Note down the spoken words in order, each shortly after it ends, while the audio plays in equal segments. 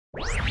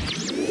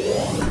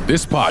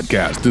This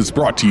podcast is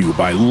brought to you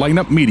by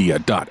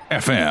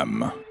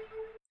lineupmedia.fm.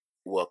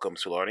 Welcome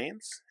to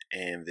audience,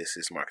 and this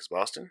is Marcus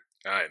Boston.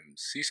 I'm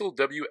Cecil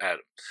W.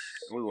 Adams.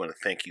 And we want to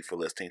thank you for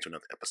listening to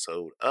another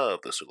episode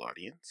of the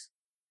Solarians.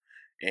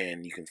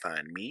 And you can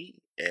find me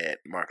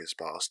at Marcus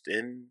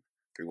Boston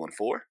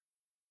 314.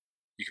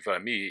 You can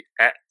find me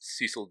at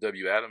Cecil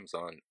W. Adams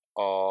on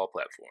all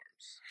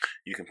platforms.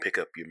 You can pick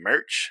up your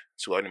merch,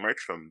 Solarian merch,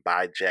 from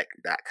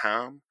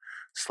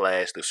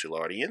buyjack.com/the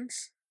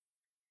Solarians.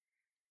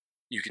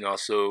 You can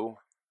also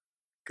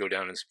go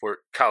down and support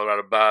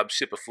Colorado Bob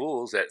Ship of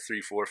Fools at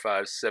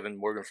 3457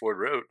 Morgan Ford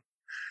Road.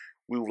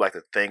 We would like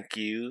to thank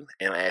you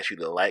and ask you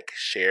to like,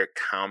 share,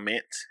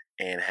 comment,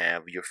 and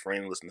have your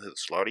friend listen to the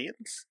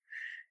Solarians.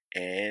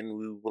 And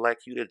we would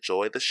like you to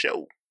enjoy the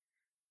show.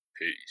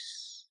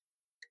 Peace.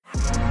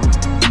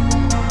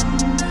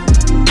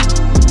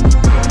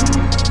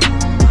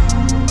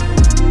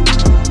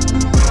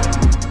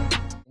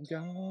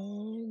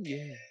 Gone,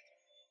 yeah.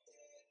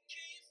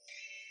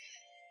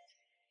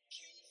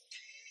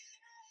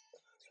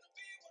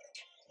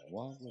 I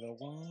want what I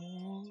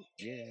want,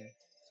 yeah.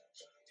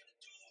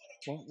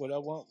 Want what I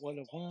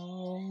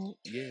want,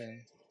 yeah.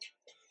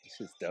 This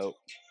shit's dope.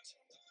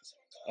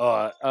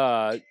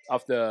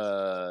 Off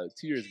the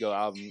 2 years ago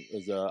album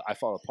was I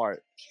Fall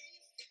Apart.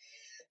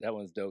 That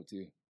one's dope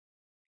too.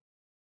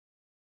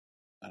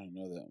 I don't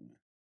know that one.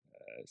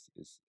 It's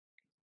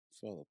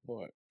Fall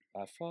Apart.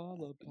 I Fall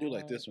Apart. I do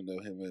like this one though.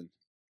 Him and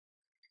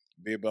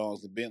Beer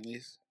Bongs and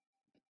Bentleys.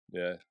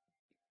 Yeah.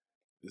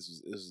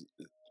 This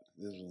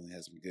one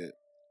has some good.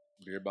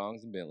 Beer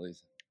Bongs and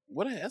Bentleys.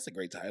 That's a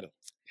great title.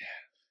 Yeah.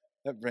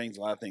 That brings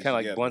a lot of things Kind of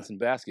together. like Blunts and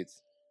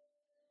Baskets.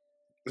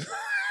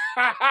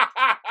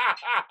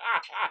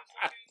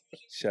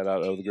 Shout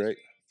out O the Great.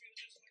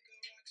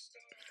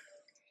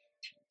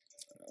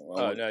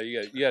 Oh no,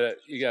 you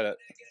gotta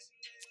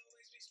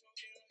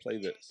play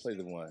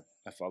the one.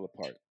 I Fall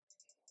Apart.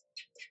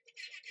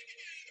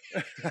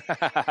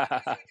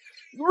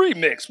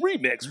 remix.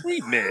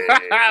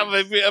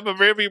 I'm a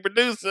very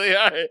producer.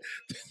 All right.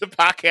 The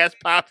podcast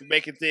pop and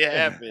make it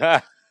happen.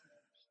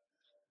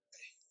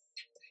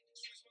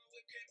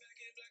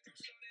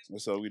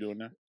 What song we doing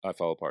now? I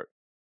Fall Apart.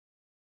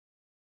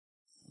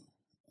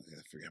 I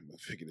forgot. I'm gonna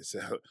figure this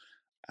out.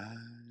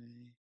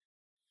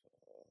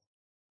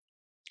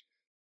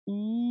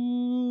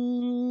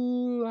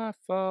 Ooh, I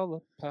fall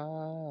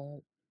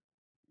apart.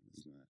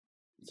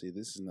 See,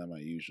 this is not my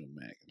usual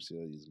Mac. I'm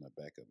still using my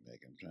backup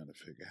Mac. I'm trying to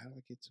figure how do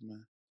I get to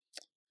my.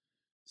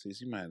 See,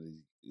 you might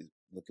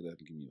look it up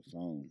and give me a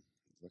phone.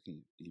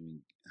 Looking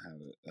even how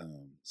to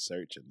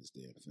search on this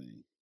damn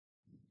thing.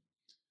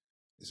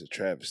 It's a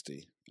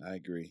travesty. I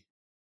agree.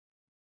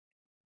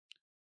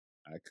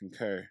 I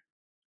concur.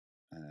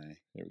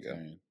 Here we go.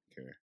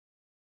 Concur.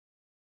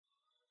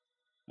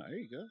 Oh, there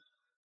you go.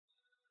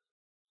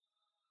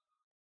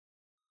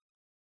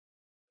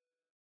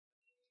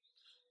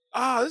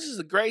 Oh, this is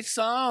a great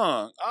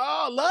song.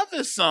 Oh, I love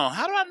this song.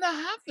 How do I not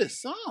have this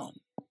song?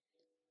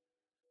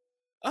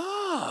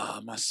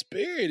 Oh, my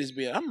spirit is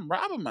I'm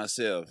robbing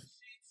myself.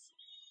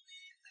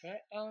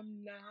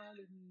 I'm not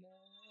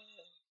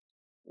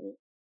enough.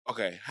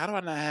 Okay, how do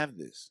I not have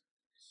this?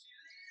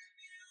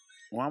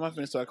 Why am I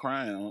finna start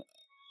crying?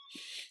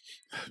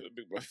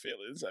 My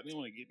feelings. I didn't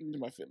want to get into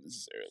my feelings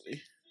this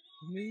early.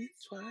 Me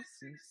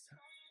twice.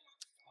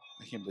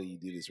 I can't believe you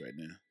do this right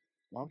now.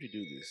 Why would you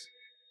do this?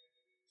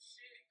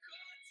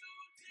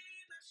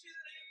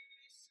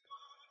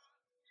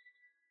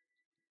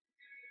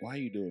 Why are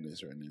you doing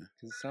this right now?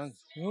 Because it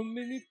sounds so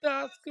many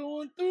thoughts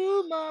going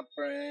through my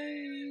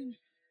brain.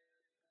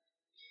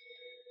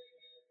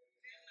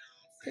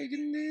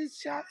 Taking these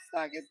shots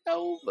like it's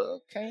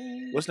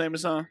Novocaine. What's the name of the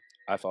song?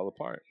 I Fall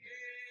Apart.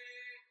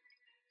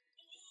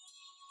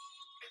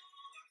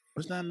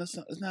 It's not in the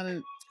song. It's not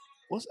in.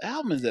 What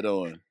album is that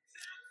on?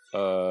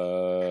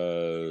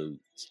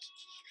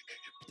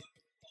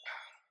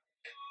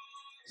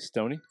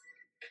 Stoney.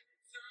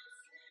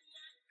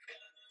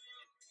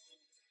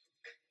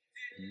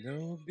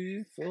 No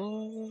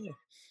before.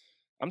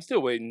 I'm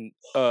still waiting.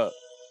 There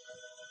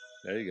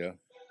you go.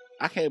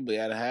 I can't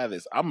believe I had to have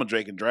this. I'm gonna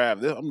drink and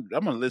drive. I'm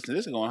gonna listen to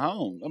this and going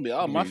home. I'm gonna be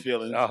all my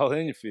feelings. All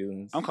in your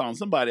feelings. I'm calling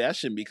somebody I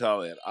shouldn't be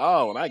calling at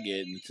all when I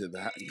get into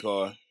the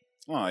car.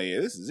 Oh yeah,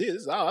 this is it.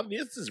 This is all.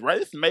 This is right.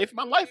 This is made for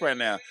my life right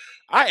now.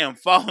 I am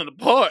falling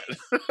apart.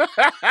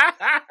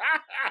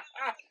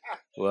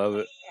 Love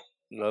it.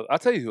 I'll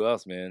tell you who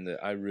else, man,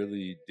 that I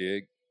really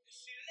dig.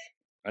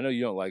 I know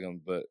you don't like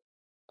him, but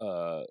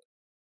I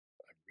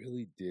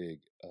really dig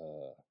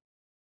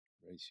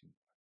Ray Schumer.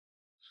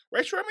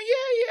 Ray Sherman,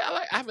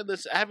 yeah. I haven't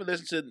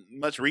listened to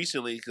much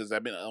recently because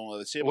I've been on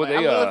other shit. Well,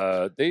 they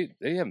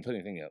haven't put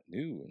anything out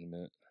new in a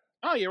minute.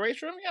 Oh yeah, Ray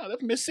Sherman, yeah, they're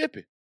from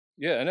Mississippi.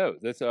 Yeah, I know.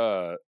 That's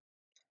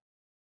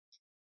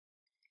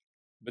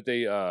but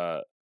they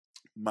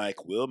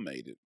Mike Will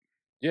made it.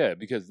 Yeah,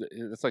 because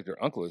it's like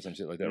their uncle or some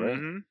shit like that, right?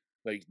 Mm-hmm.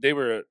 Like they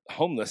were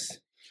homeless.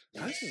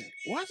 Why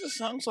is this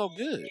song so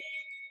good?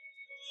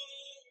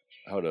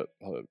 Hold up,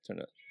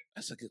 turn up.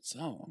 That's a good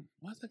song.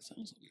 Why is that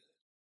song so good?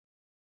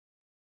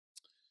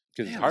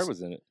 Because his Damn, heart it's-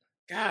 was in it.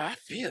 God, I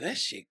feel that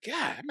shit.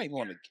 God, I make me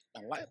want to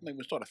make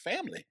me start a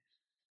family.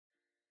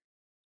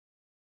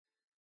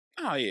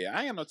 Oh yeah,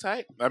 I ain't got no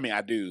type. I mean,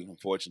 I do.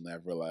 Unfortunately,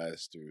 I've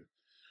realized through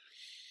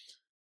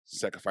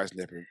sacrifice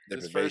and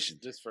deprivation.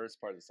 This first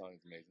part of the song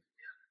is amazing.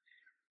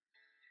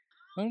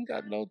 I ain't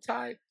got no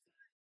type.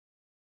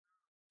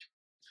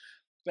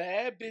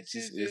 Bad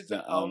bitches It's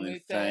the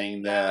only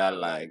thing that I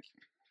like.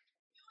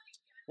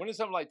 Wasn't it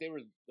something like they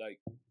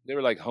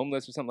were like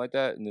homeless or something like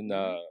that, and then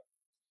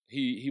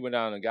he went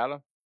down and got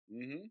them.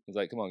 Mm-hmm. He's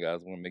like, "Come on,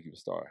 guys, we're gonna make you a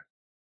star."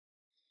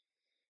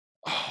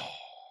 Oh,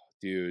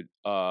 dude.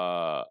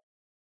 I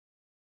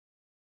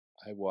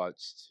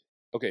watched.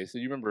 Okay, so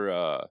you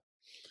remember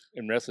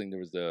in wrestling there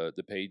was the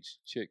Paige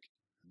chick,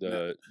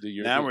 the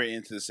Now we're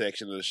into the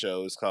section of the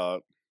show. It's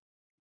called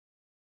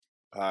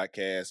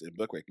podcast and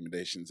book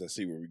recommendations. I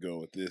see where we're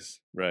going with this.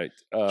 right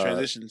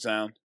Transition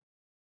sound.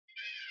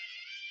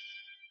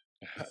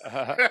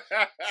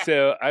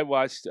 So I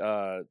watched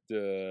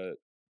the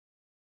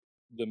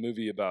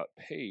movie about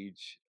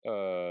Paige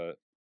from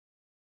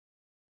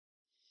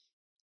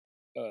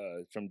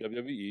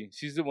WWE.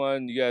 She's the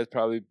one you guys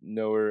probably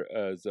know her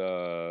as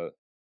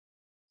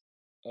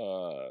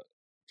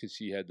because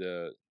she had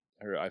her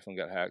iPhone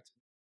got hacked,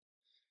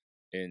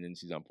 and then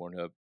she's on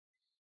Pornhub.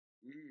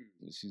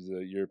 She's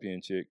a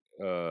European chick,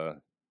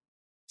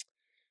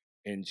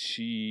 and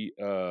she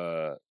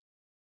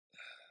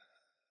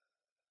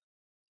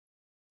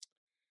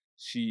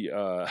she's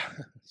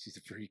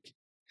a freak.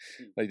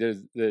 Like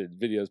there's the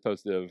videos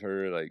posted of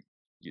her like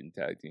getting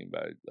tag teamed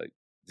by like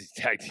these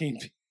tag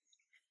teams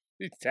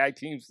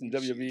in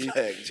WWE.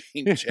 Tag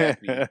team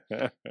champion.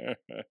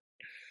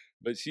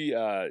 But she's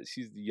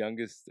the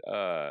youngest.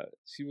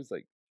 She was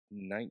like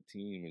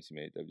 19 when she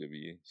made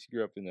WWE. She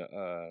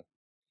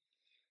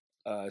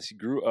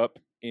grew up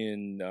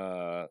in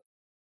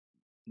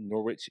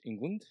Norwich,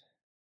 England.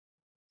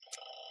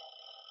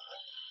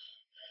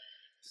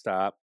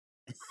 Stop.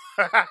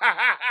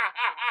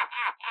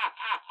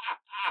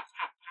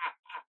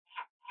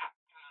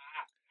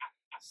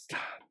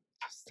 Stop.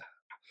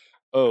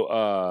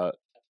 Oh,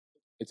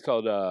 it's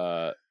called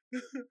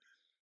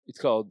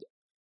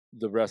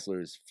The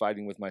Wrestlers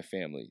Fighting with My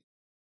Family.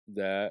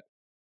 That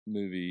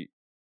movie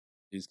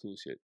is cool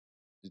shit.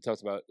 It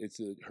talks about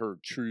her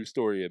true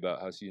story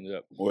about how she ended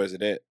up. Where is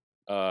it at?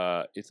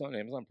 It's on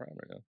Amazon Prime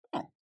right now.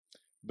 Oh,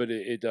 but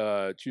it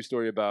true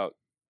story about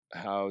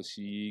how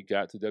she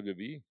got to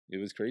WWE. It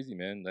was crazy,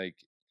 man. Like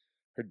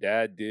her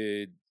dad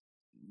did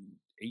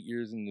 8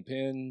 years in the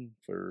pen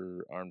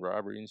for armed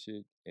robbery and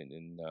shit, and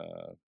then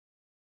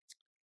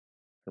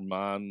her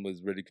mom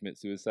was ready to commit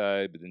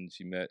suicide, but then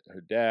she met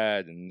her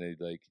dad, and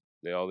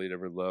they all they'd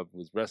ever loved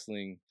was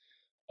wrestling.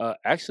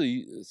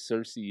 Actually,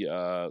 Cersei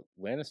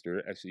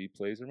Lannister actually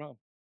plays her mom.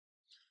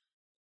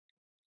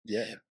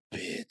 Yeah,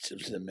 bitch. I'm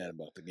still mad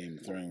about the Game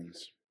of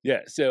Thrones.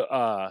 Yeah. So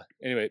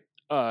anyway,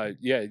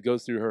 yeah, it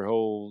goes through her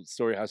whole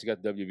story how she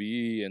got to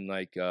WWE, and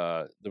like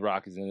The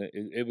Rock is in it.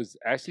 It was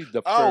actually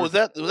the first. was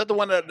that the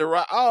one that The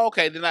Rock? Oh,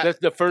 okay. Then that's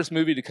the first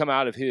movie to come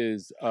out of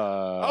his.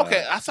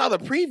 Okay, I saw the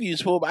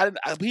previews for, but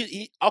I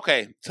didn't.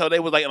 Okay, so they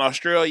was like in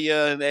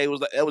Australia, and they was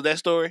like, that was that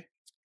story.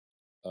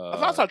 I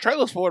thought I saw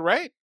trailers for it,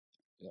 right?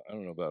 I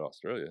don't know about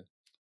Australia,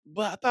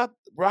 but I thought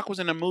Rock was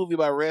in a movie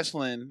about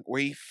wrestling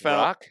where he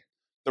found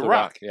The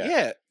Rock.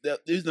 Yeah.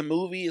 The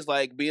movie is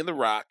like being The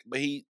Rock, but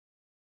he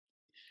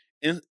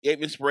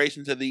gave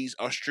inspiration to these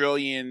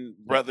Australian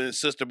brother and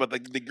sister, but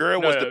the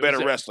girl was the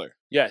better wrestler.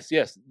 Yes,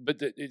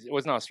 but it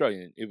wasn't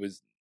Australian. It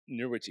was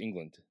Norwich,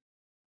 England.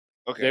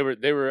 Okay,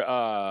 they were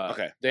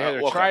okay. They had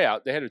a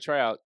tryout. They had a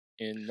tryout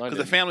in London because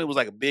the family was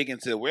like big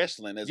into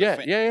wrestling.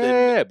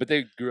 Yeah. But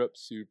they grew up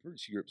super.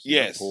 She grew up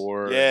super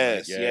poor.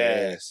 Yes.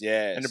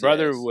 And the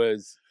brother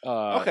was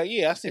okay.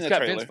 Yeah, I seen that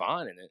trailer. Vince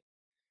Vaughn in it.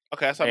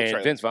 Okay, I saw the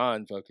trailer. Vince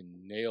Vaughn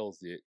fucking nails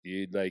it,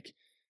 dude. Like,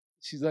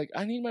 she's like,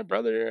 I need my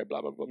brother.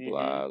 Blah blah blah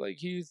blah. Like,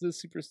 he's the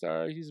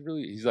superstar.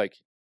 He's like,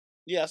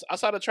 yes, I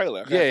saw the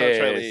trailer.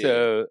 Okay, yeah.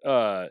 So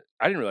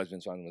I didn't realize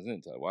Vince Vaughn was in it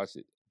until I watched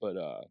it. But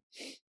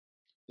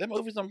that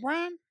movie's on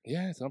Prime.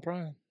 Yeah, it's on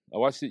Prime. I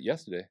watched it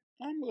yesterday.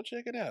 I'm gonna go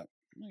check it out.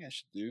 I think I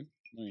should do.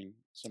 I mean,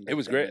 it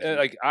was great. And,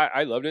 like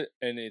I loved it,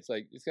 and it's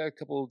like it's got a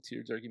couple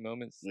tear-jerky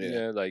moments.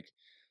 Yeah, like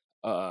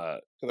because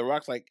The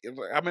Rock's like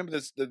I remember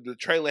this. The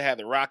trailer had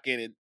The Rock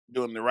in it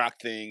doing the Rock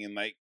thing, and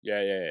like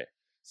yeah.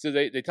 So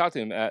they talked to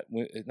him at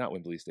not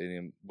Wembley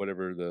Stadium,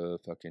 whatever the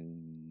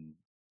fucking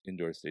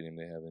indoor stadium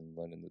they have in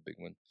London, the big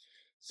one.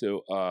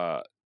 So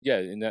yeah,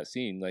 in that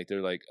scene, like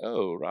they're like,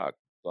 oh, Rock,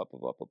 blah blah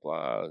blah blah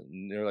blah,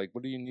 and they're like,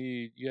 what do you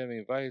need? You have any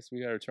advice?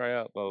 We got to try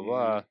out, blah blah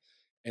blah.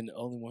 And the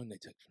only one they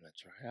took from that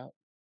tryout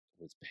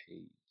was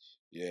Paige.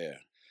 Yeah.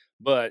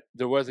 But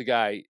there was a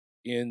guy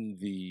in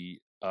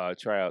the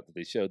tryout that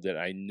they showed that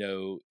I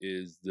know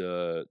is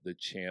the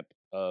champ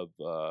of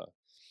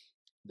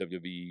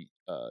WWE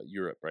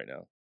Europe right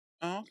now.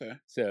 Oh, okay.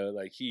 So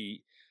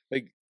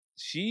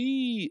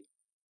she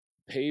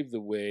paved the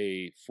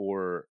way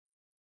for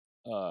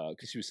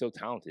because she was so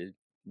talented.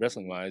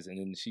 wrestling wise, and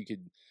then she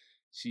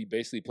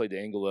basically played the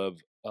angle of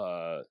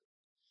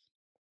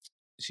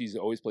she's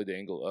always played the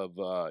angle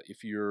of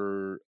if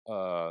you're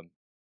an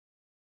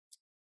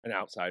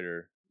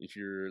outsider, if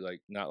you're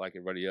like not like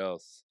everybody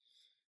else,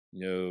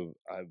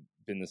 I've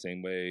been the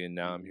same way, and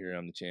now I'm here,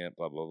 I'm the champ,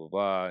 blah blah blah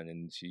blah, and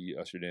then she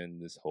ushered in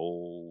this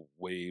whole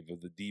wave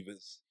of the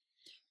divas.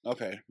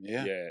 Okay,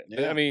 yeah.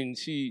 But I mean,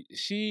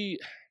 she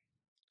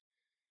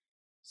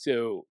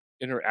so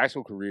in her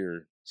actual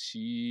career,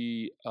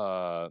 she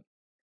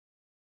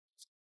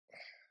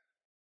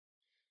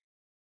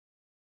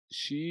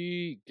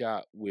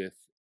got with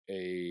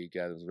a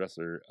guy that was a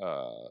wrestler.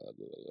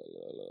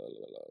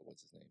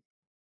 What's his name?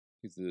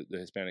 He's the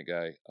Hispanic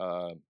guy.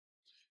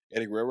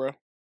 Eddie Guerrero.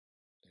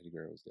 Eddie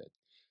Guerrero was dead.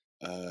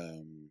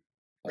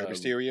 Rey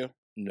Mysterio.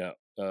 No,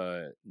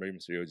 Rey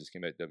Mysterio just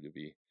came back to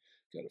WWE.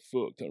 Got a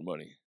fuck ton of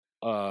money.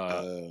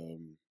 I'll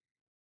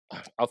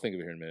think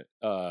of it here in a minute.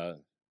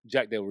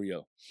 Jack Del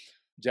Rio.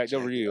 Jack Del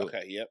Rio.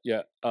 Okay, yep.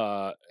 Yeah.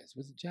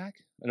 Was it Jack?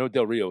 I know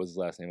Del Rio was his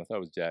last name. I thought it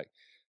was Jack.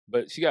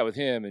 But she got with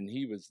him, and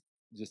he was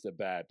just a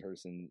bad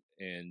person,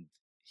 and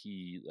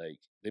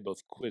they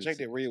both quit. Jack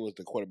Del Rio was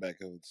the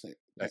quarterback of the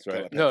That's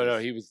right. No,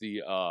 he was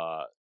he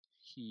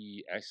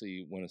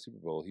actually won a Super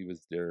Bowl. He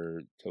was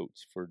their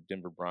coach for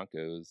Denver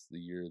Broncos the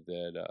year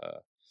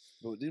that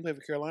But didn't he play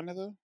for Carolina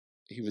though?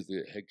 He was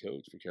the head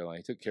coach for Carolina.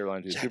 He took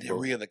Carolina to the Jack Super Del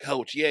Bowl. Rio, the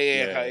coach.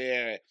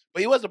 Yeah.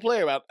 But he was a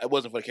player. It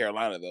wasn't for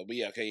Carolina though. But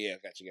got you.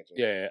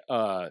 Yeah.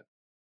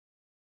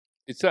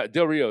 It's not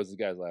Del Rio is the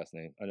guy's last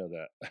name. I know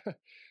that.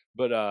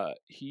 But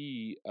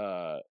he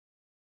Mark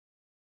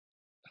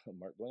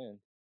Bland.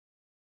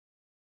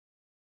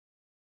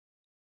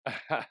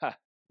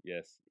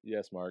 Yes,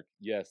 Mark.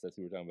 Yes, that's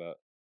who we're talking about.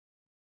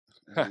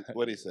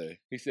 What did he say?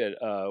 He said,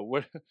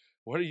 what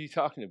are you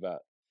talking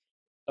about?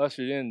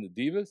 Ushered in the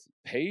divas?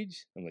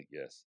 Paige? I'm like,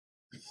 yes.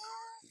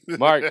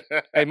 Mark,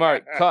 hey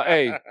Mark,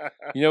 hey,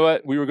 you know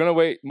what? We were gonna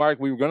wait, Mark.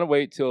 We were gonna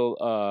wait till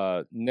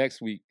next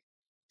week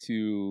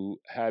to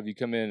have you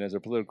come in as our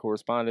political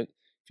correspondent.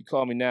 If you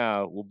call me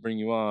now, we'll bring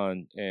you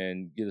on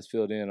and get us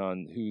filled in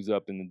on who's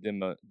up in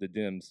the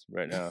Dems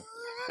right now.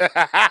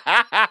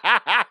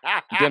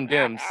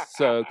 Dems.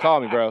 So call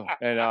me, bro,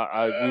 and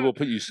we will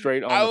put you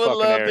straight on the fucking air. I would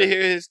love to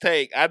hear his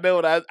take. I know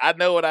what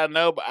I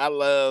know, but I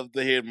love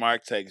to hear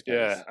Mark takes.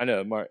 Yeah, I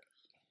know, Mark.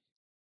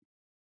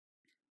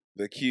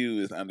 The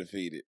Q is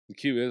undefeated. The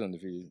Q is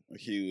undefeated. The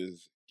Q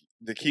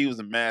is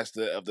the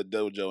master of the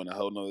dojo in a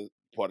whole nother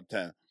part of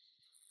town.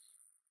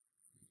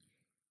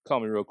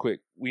 Call me real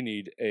quick. We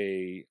need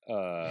a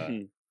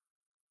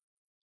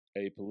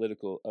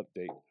political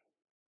update.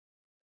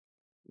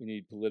 We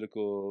need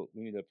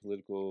a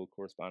political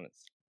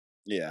correspondence.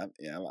 Yeah.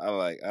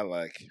 I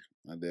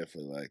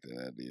definitely like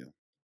that idea.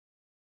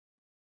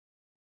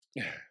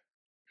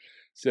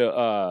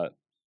 So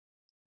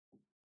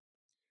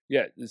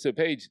so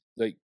Paige,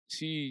 like,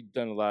 she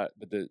done a lot,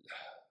 but I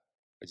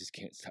just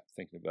can't stop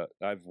thinking about it.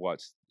 I've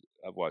watched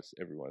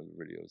every one of the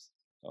videos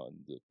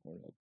on the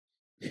Pornhub.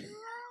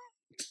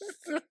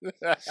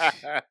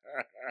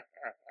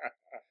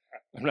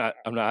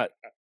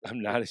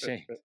 I'm not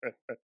ashamed.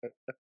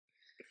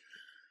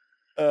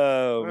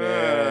 Oh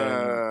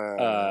man.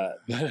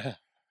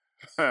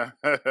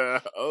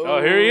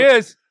 Oh, here he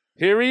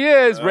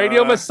is.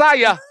 Radio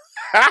Messiah.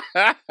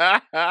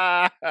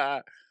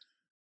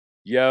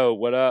 Yo,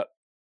 what up?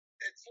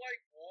 It's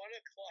like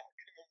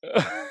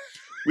 1 o'clock.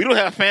 We don't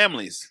have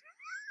families.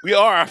 We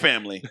are our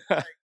family. Screw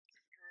it.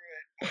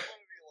 I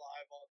want to be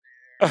live on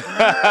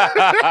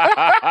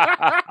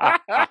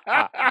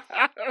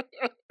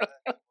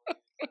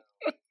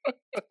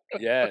the air.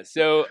 Yeah.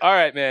 So, all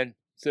right, man.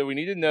 So we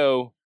need to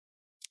know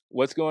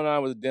what's going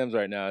on with the Dems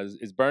right now.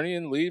 Is Bernie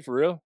in the lead for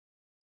real?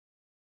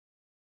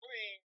 I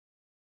mean,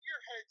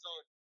 your head's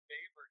on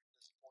favorite at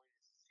this point.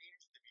 It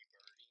seems to be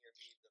Bernie. I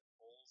mean, the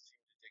polls seem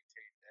to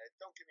dictate that.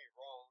 Don't get me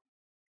wrong.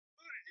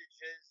 Buttigieg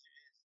is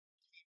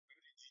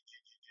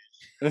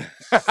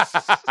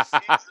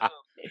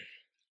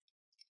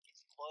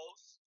he's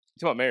close. You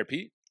talking about Mayor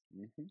Pete?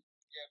 Mm-hmm.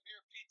 Yeah,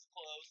 Mayor Pete's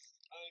close.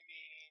 I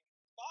mean,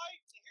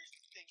 Biden, here's the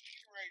thing. He's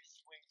getting ready to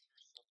swing through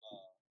some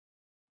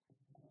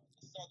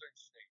the southern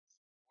states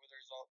where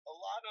there's a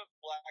lot of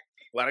black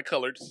people. A lot of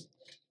colors.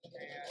 And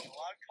a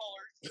lot of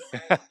colors,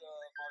 as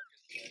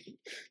Marcus said. And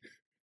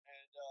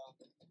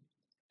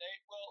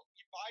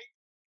you Biden,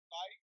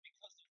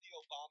 because of the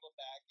Obama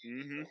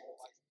backing, the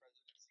vice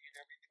presidency and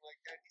everything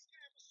like that, he's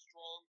going to have a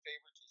strong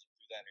favoritism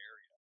through that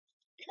area.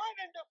 He might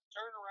end up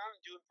turning around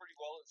and doing pretty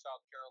well in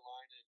South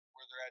Carolina and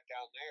where they're at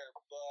down there,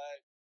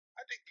 but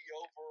I think the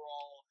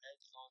overall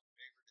heads-on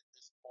favorite at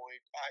this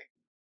point, by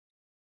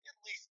at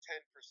least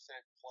 10%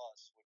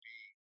 plus, would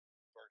be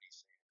Bernie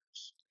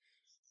Sanders.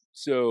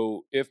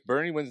 So, if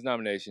Bernie wins the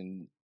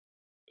nomination,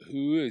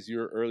 who is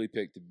your early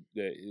pick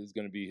that is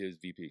going to be his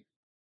VP?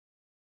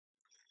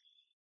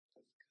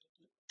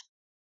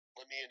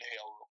 Let me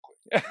inhale real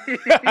quick.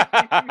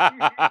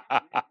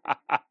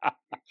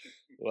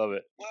 Love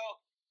it. Well,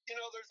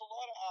 there's a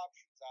lot of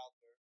options out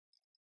there.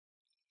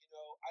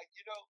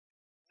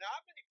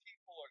 Not many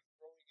people are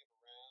throwing him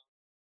around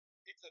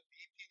it's a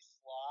VP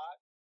slot.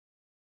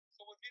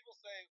 So when people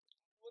say,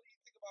 "What do you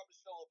think about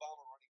Michelle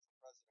Obama running for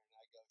president?"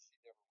 I go, "She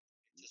never would.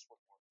 It just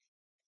wouldn't work."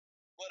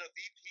 But a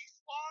VP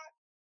slot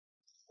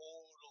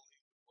totally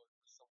would work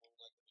for someone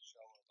like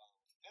Michelle Obama.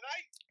 And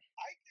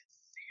I could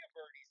see a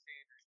Bernie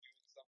Sanders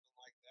doing something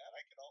like that.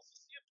 I could also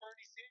see a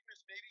Bernie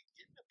Sanders maybe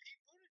getting a Pete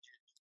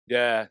Buttigieg.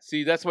 Yeah,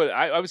 see, that's what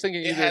I was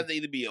thinking. It has to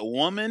either be a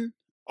woman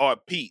or a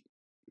Pete.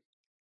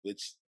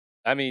 Which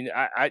I mean,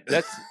 I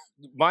that's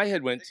my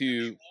head went It could be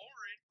to. Warren,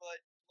 but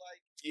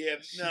like yeah,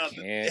 no,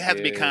 can't, it has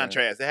to be yeah.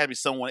 contrast. It has to be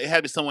someone. It has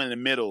to be someone in the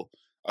middle,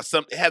 or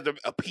some. It has to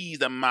appease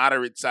the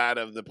moderate side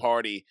of the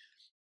party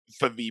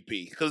for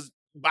VP. Because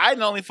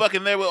Biden only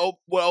fucking there with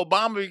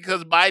Obama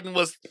because Biden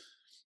was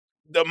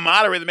the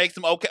moderate that makes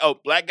him okay. Oh,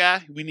 black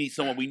guy, we need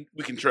someone we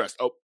can trust.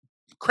 Oh,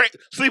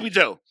 Sleepy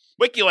Joe,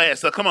 wake your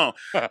ass up. Come on.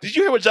 Did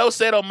you hear what Joe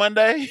said on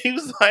Monday? He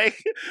was like,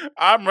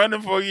 I'm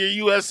running for your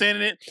U.S.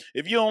 Senate.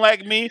 If you don't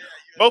like me,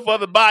 vote for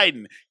the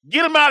Biden.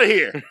 Get him out of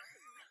here.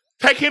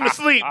 Take him to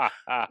sleep.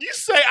 You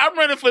say I'm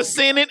running for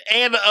Senate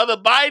and the other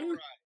Biden?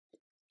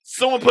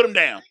 Someone put him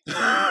down.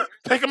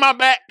 Take him out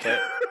back.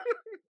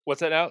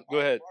 What's that now? Go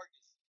ahead.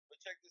 Marcus, but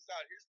check this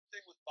out. Here's the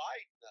thing with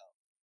Biden, though.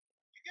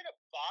 You get a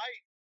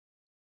Biden,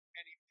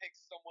 and he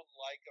picks someone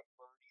like a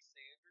Bernie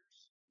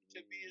Sanders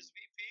to be his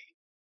VP.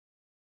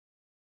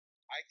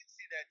 I can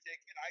see that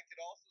ticket. I could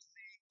also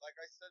see, like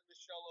I said,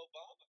 Michelle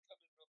Obama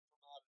coming up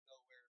from out of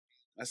nowhere.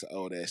 That's an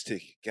old ass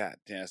ticket. God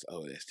damn, that's an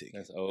old ass ticket.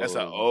 That's old. That's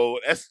an old.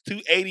 That's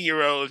 2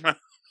 80-year-olds.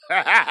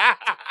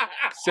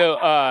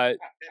 So,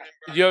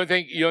 you don't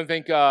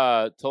think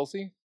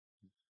Tulsi?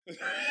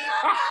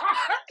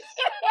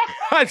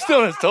 I'm still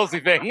in this Tulsi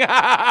thing.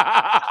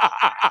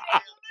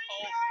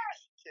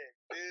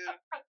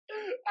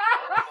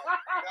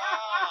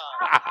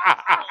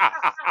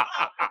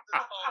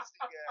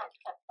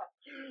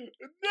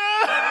 No,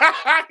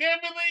 I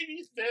can't believe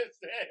you said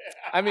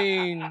that. I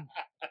mean,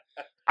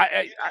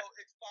 it's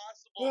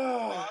possible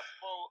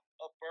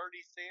a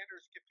Bernie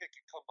Sanders could pick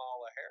a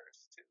Kamala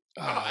Harris too.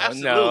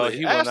 Absolutely. No,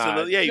 he will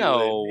Absolutely. not. Yeah, he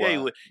No, would. Yeah, he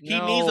would. He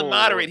no. needs a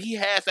moderate. He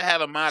has to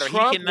have a moderate.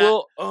 Trump he cannot.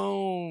 will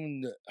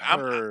own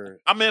her.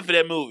 I'm in for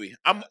that movie.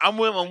 I'm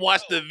willing to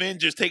watch the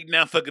Avengers take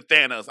down fucking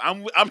Thanos.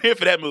 I'm here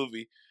for that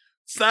movie.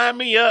 Sign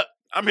me up.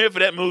 I'm here for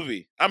that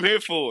movie. I'm here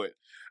for it.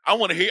 I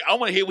want to hear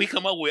what we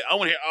come up with. I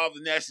want to hear all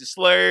the nasty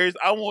slurs.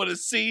 I want to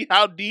see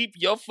how deep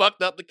your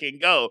fucked up can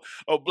go.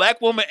 A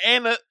black woman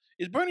and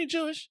is Bernie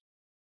Jewish?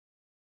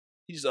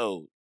 He's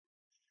old.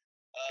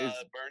 Bernie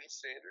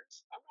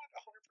Sanders. I'm not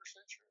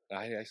 100% sure.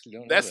 I actually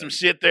don't know. That's some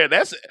shit there.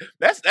 That's it.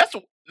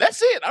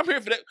 I'm here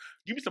for that.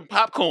 Give me some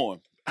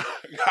popcorn.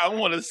 I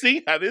want to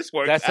see how this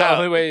works. That's the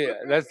only way.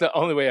 That's the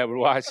only way I would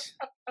watch.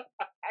 I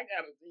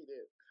gotta see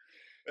this.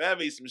 That'd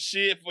be some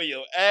shit for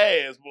your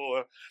ass,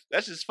 boy.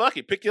 That's just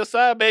fucking pick your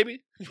side,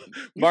 baby.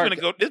 Mark, gonna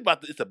go.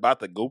 It's about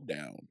to go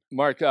down.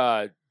 Mark,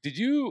 have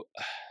you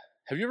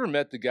ever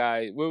met the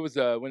guy? What was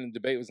when the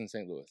debate was in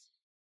St. Louis?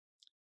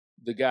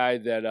 The guy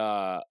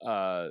that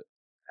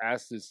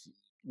asked this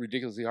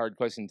ridiculously hard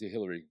question to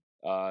Hillary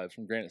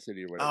from Granite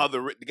City or whatever. Oh,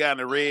 the guy in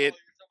the red, you're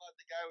talking about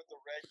the guy with the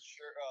red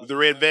shirt, with the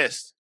red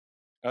vest.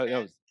 Oh,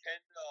 that was,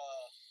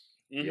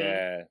 Mhm.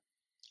 yeah.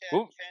 Ken Who-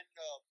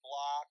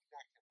 Block,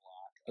 not Ken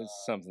Block.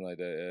 It's something like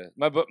that.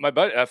 Yeah. My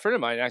buddy, a friend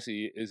of mine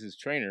actually is his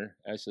trainer.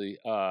 Actually,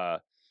 I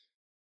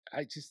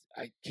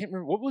can't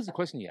remember what was the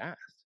question he asked.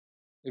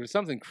 It was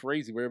something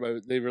crazy where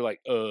they were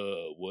like,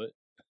 what?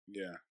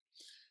 Yeah.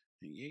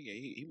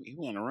 He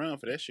went around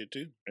for that shit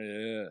too.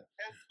 Yeah.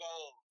 Ken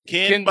Bone.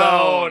 Ken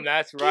Bone.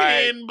 That's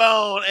right. Ken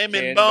Bone. Ain't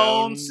been Ken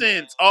bone Bone.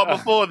 since or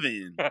before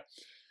then.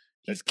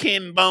 He's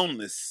Ken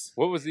Boneless.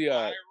 What was the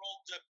Viral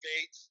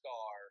debate star.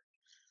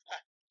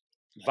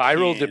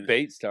 viral Ken-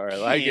 debate star? I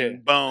like Ken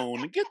it.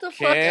 Bone. Get the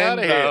fuck Ken out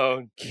of here.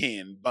 Bone.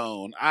 Ken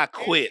Bone. I And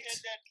quit. he had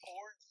that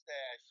porn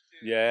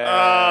stash too.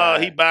 Yeah.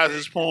 He buys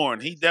his porn.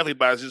 He definitely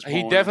buys his porn.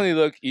 He definitely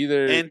looked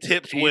either. and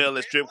tips he- well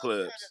at strip It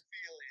wasn't clubs.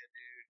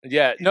 pedophilia, dude.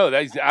 Yeah, no,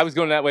 I was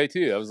going that way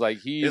too. I was like,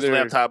 he His either.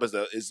 laptop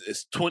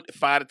is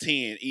 25 to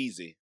 10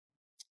 easy.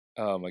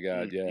 Oh my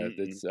god, yeah,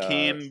 that's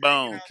Ken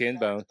Bone. Ken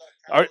Bone.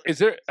 Are Is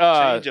there?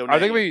 Change your Are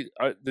they name.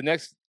 gonna be the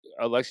next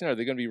election? Are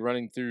they gonna be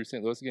running through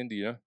St. Louis again? Do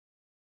you know?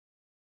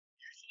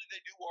 Usually they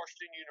do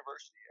Washington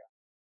University,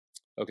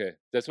 yeah. Okay,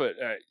 that's what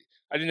I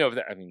didn't know if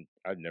that. I mean,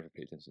 I'd never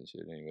pay attention to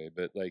shit anyway,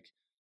 but like,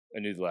 I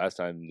knew the last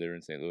time they were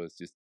in St. Louis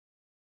just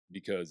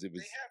because it was.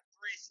 They have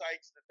 3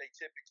 sites that they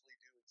typically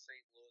do in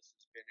St. Louis.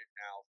 It's been it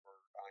now for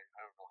I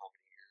don't know how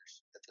many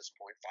years at this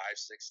point, 5,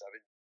 6, 7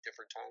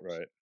 different times.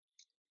 Right.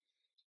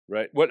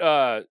 Right. What?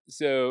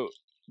 So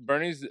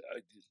Bernie's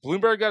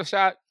Bloomberg got a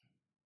shot.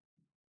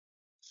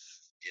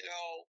 You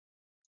know,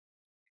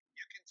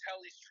 you can tell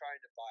he's trying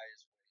to buy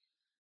his way.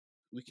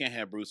 We can't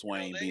have Bruce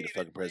Wayne be the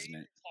fucking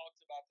president. They even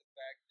talked about the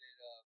fact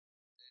that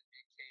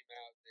it came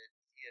out that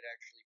he had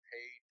actually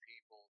paid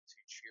people to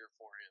cheer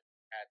for him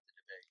at the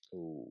debate.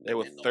 They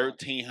were In the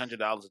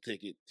 $1,300 a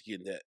ticket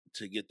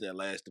to get that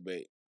last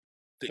debate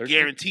to 13?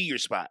 guarantee your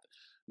spot.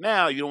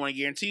 Now you don't want to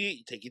guarantee it,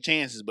 you take your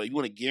chances. But you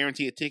want to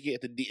guarantee a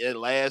ticket at the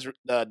last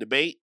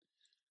debate.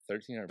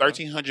 $1,300.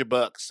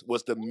 $1,300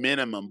 was the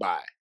minimum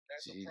buy.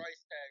 That's a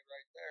price tag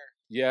right there.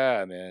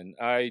 Yeah, man.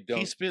 I don't.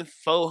 He spent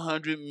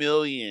 $400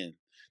 million.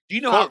 Do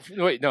you know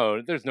Wait,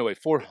 no, there's no way.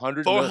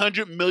 $400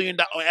 $400 million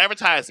on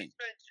advertising? He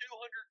spent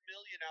 $200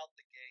 million out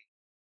the gate.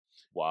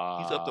 Wow.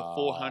 He's up to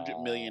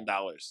 $400 million.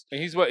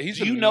 And he's what? He's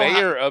Do the you know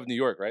mayor of New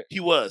York, right?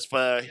 He was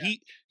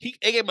he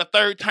they gave him a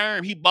third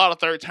term. He bought a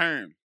third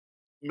term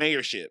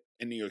mayorship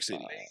in New York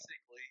City.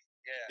 Basically,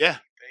 Yeah. He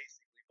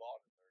basically bought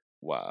it.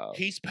 Wow.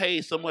 He's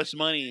paid so much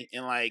money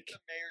in like The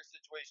mayor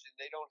situation,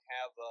 they don't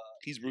have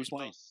he's Bruce in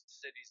Wayne. those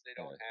cities, they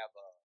don't Yeah. have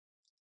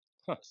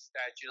a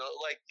statute.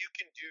 Like you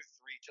can do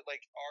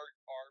like our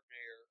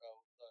mayor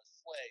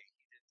Slay,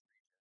 he did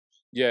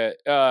 3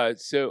 terms. Yeah.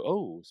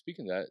 So,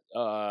 speaking of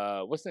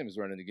that, what's his name is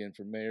running again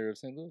for mayor of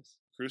St. Louis?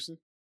 Cruising?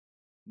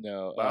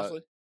 No.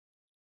 Bosley?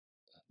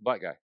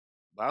 Black guy.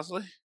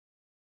 Bosley? Is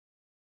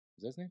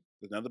that his name?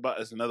 It's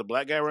another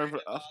black guy running for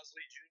Brandon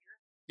Bosley Jr.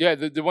 Yeah,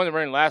 the one that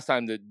ran last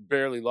time that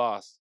barely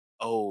lost.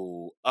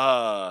 Oh,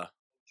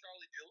 Charlie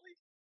Dilley.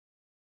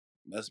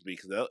 must be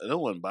because that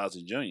wasn't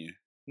Bosley Jr.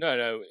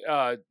 No.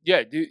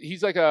 Yeah, dude,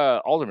 he's like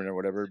a alderman or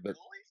whatever. But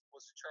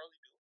Was it Charlie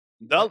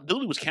Dilley?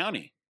 Dooley was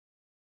county.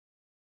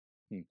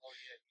 Oh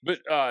yeah. but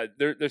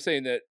they're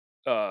saying that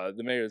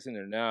the mayor that's in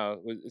there now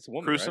it's a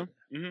woman, Cruising?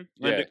 right?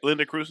 Mm-hmm. Yeah.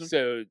 Linda Cruising?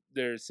 So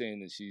they're saying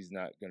that she's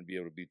not going to be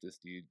able to beat this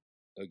dude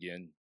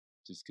again,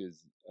 just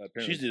because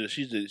apparently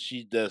She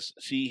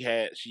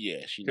Here,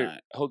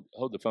 not.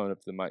 hold the phone up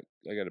to the mic.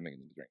 I got to make it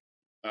drink.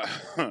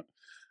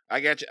 I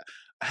got you.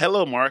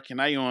 Hello, Mark. And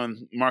now you're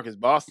on Marcus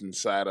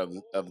Boston's side of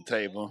the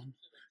table.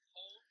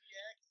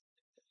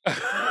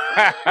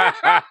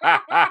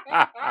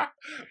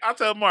 I'll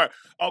tell Mark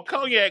on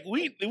cognac.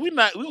 We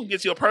gonna get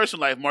to your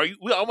personal life, Mark. I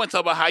want to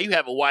talk about how you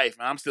have a wife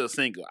and I'm still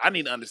single. I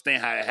need to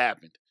understand how it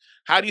happened.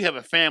 How do you have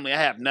a family? I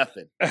have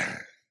nothing. Because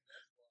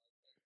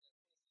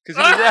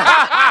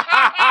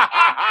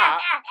I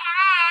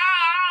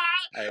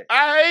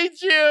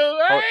hate you.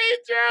 I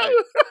hate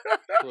you.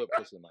 pull up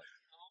close to the mic.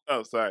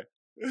 Oh, sorry.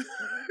 Listen,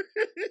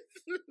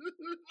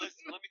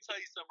 let me tell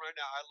you something right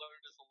now. I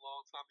learned this a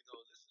long time ago.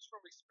 This is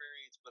from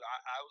experience, but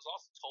I was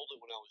also told it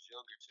when I was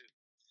younger too.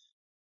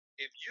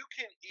 If you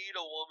can eat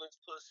a woman's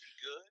pussy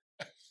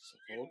good,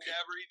 you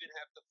never even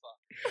have to fuck.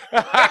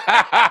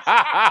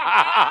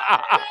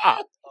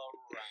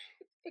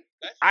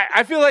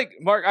 I feel like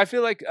Mark. I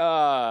feel like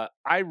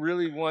I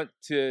really want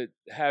to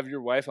have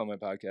your wife on my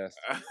podcast.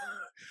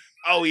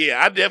 Oh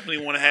yeah, I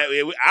definitely want to have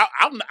it.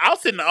 I'll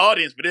sit in the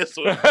audience for this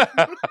one. Y'all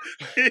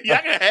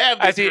can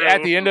have this.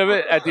 At the end of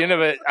it,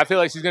 I feel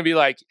like she's gonna be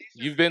like,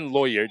 "You've been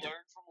lawyered."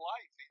 Learn from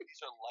life.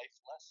 These are life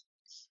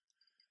lessons.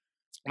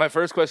 My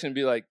first question would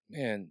be like,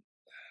 "Man,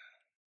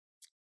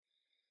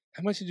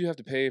 how much did you have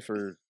to pay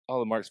for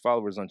all of Mark's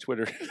followers on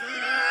Twitter?"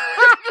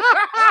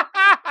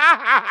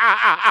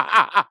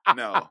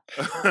 No.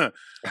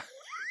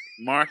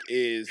 Mark.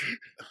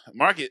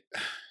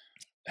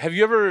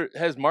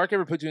 Has Mark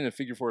ever put you in a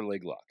figure 4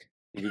 leg lock?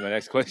 Would be my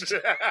next question.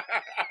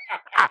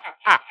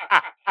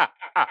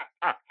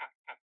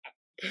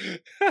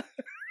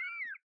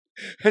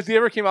 Has he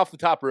ever came off the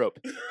top rope?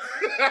 I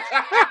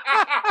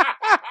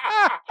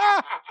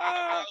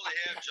probably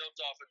have jumped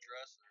off a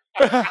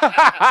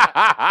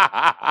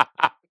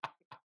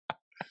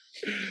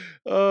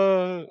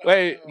dresser.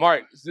 Wait,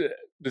 Mark.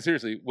 But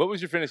seriously, what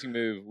was your finishing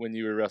move when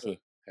you were wrestling?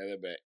 Have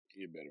that back.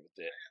 You're better with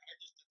that. I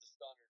just did the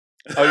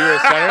stunner. Oh, you're a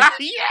stunner?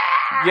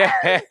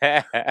 Yeah.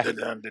 Yeah.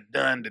 Dun.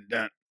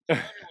 Stunner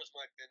was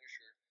my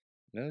finisher.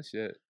 No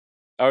shit.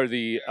 Or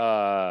the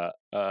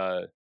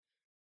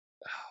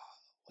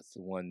what's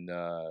the one?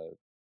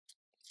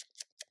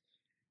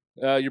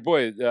 Your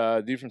boy,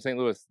 dude from St.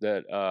 Louis,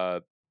 that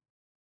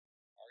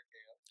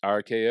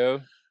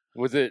RKO.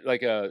 Was it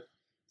like a?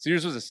 So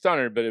yours was a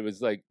stunner, but it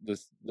was like the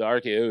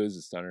RKO is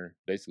a stunner,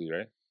 basically,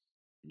 right?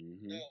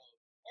 Mm-hmm. No,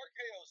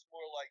 RKO is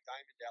more like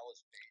Diamond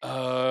Dallas Page.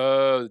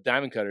 Oh, the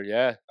diamond cutter,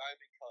 yeah.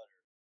 Diamond cutter.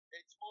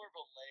 It's more of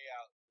a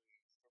layout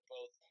move for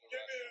both of the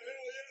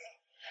wrestlers.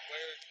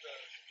 Whereas the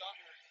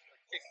stunner is a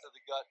kick to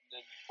the gut and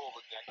then you pull the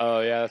neck.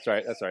 Oh yeah, that's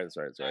right.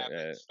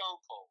 Yeah. Stone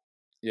Cold.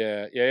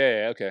 Yeah.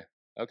 Okay.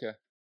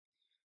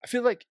 I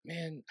feel like,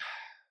 man,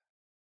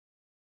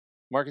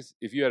 Marcus,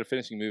 if you had a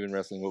finishing move in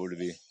wrestling, what would it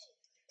be?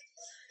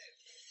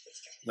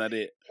 Not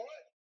it.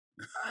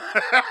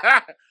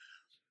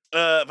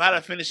 If I had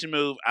a finishing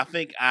move, I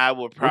think I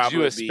would probably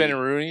Would you do a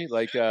spinneroonie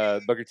like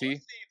Booker T? Let's see if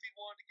he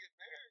wanted to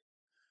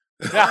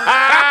get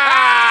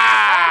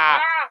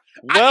married.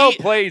 Well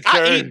played,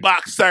 sir. I eat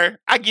box, sir.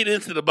 I get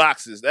into the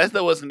boxes. That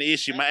wasn't the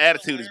issue. My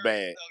attitude is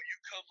bad. So you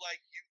come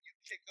like you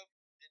kick him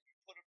and you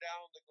put him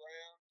down on the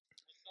ground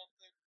with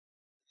something,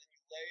 and then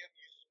you lay him,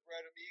 you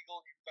spread him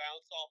eagle, and you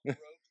bounce off the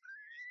ropes, and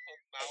you just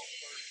come mouth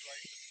first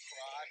right to the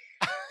crotch.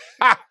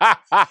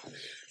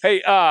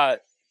 Hey,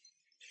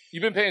 you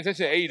been paying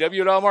attention to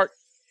AEW at all, Mark?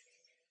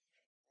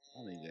 I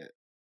need that.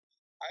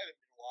 I haven't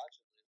been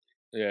watching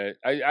lately.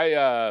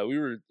 Yeah, we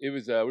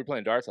were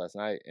playing darts last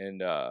night,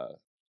 and I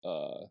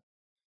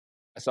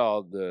saw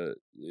it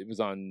was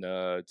on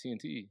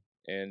TNT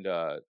And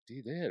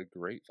dude, they had a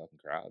great fucking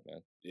crowd,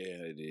 man. Yeah,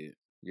 they did.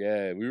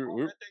 Yeah, we Oh,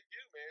 were but they do,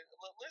 man.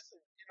 Listen,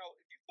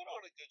 if you put on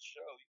a good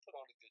show, you put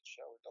on a good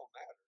show. It don't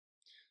matter.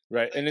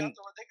 right, They and then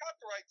got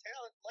the right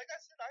talent. Like I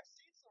said, I've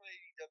seen some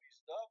AEW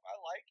stuff. I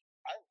like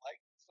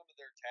some of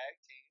their tag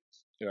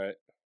teams. right,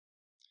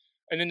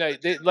 and then The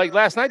they two, like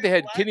last the night two they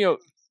had black Kenny.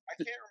 dudes, I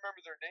can't remember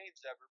their names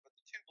ever, but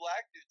the two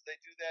black dudes, they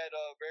do that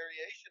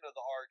variation of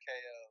the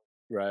RKO.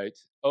 Right.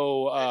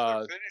 Oh,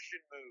 It's their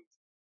finishing move.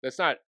 that's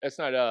not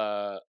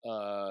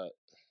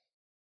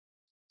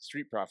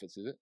Street Profits,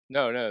 is it?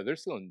 No, they're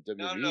still in WWE.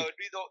 No, it'd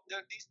be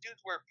these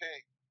dudes wear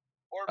pink.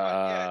 Or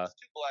yeah, it's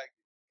two black dudes.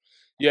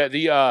 Yeah,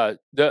 the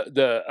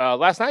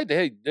last night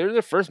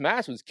their first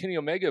match was Kenny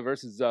Omega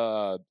versus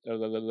the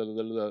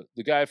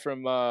guy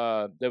from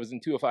that was in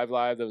 205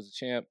 Live, that was a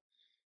champ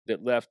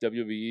that left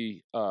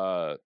WWE.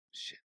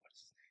 Shit, what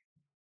is his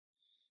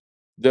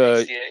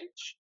name?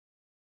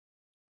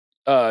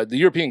 The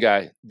European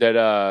guy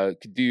that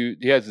could do.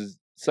 He has his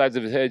sides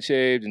of his head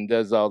shaved and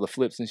does all the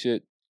flips and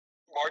shit.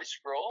 Marty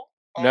Scurll?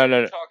 Oh, No.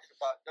 You're talking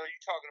about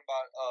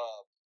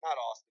not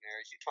Austin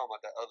Aries. You're talking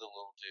about that other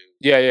little dude.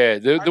 Yeah.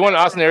 The one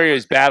Austin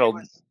Aries battled.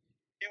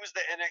 He was the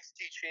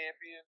NXT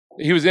champion.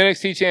 He was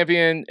NXT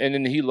champion, and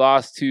then he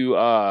lost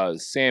to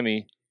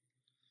Sammy.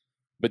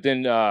 But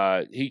then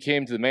he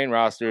came to the main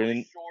roster, Really and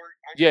then, short.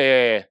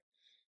 yeah.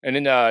 And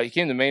then he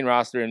came to the main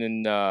roster, and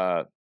then hold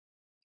on,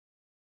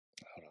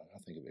 I'll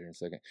think of it here in a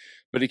second.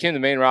 But he came to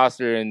the main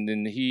roster, and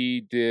then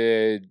he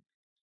did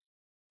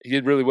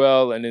really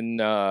well, and then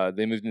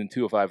they moved into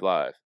 205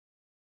 Live.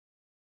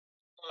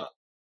 Yeah,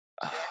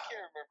 I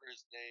can't remember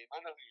his name. I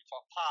know who you're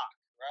talking. Pac,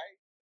 right?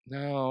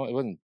 No, it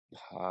wasn't.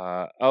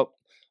 I'll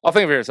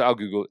think of it here, so I'll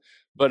Google it.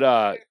 But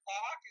Pac, isn't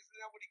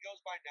that what he goes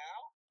by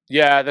now?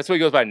 yeah, that's what he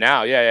goes by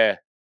now. Yeah.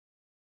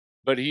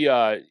 But he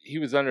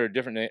was under a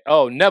different name.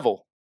 Oh,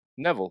 Neville.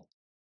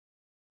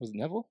 Was it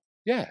Neville?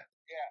 Yeah.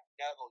 Yeah,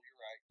 Neville. You're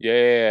right.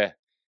 Yeah.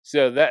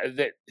 So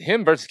that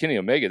him versus Kenny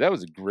Omega, that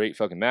was a great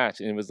fucking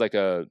match, and it was like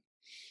I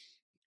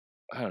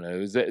don't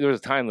know, there was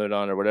a time limit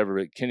on it or whatever,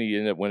 but Kenny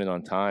ended up winning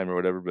on time or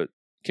whatever. But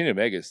Kenny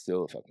Omega is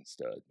still a fucking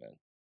stud, man.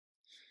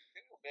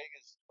 Kenny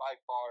Omega's by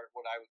far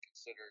what I would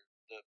consider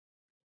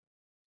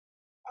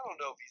I don't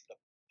know if he's the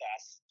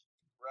best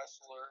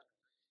wrestler.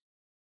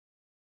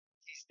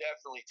 He's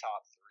definitely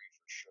top 3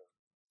 for sure.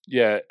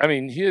 Yeah, I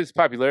mean, he is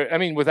popular. I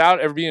mean, without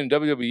ever being in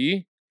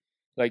WWE,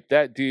 like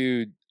that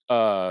dude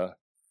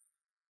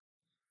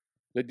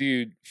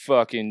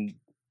fucking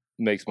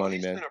makes money,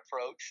 he's man. been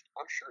approached.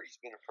 I'm sure he's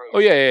been approached. Oh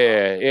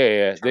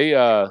yeah. They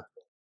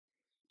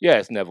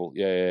it's Neville.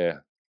 Yeah.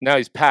 Now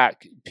he's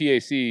PAC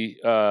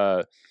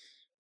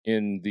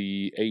in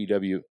the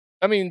AEW.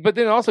 I mean, but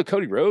then also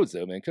Cody Rhodes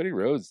though, man. Cody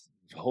Rhodes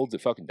holds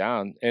it fucking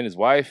down, and his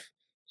wife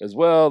as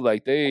well.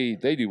 Like they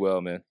do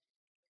well, man.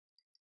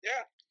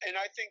 Yeah, and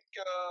I think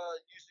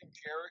using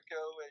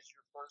Jericho as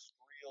your first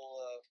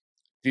real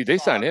dude, they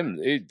signed him.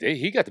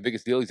 He got the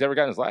biggest deal he's ever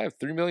got in his life,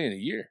 $3 million a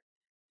year.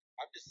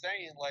 I'm just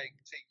saying, like,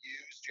 to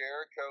use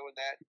Jericho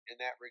in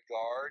that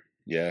regard.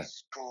 Yeah,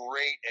 he's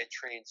great at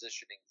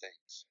transitioning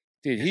things.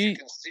 Dude, you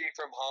can see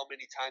from how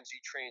many times he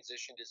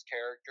transitioned his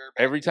character.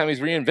 Every time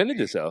he's reinvented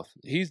himself,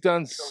 he's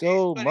done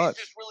so much.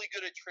 He's just really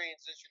good at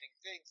transitioning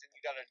things, and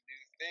you got a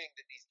new thing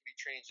that needs to be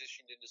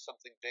transitioned into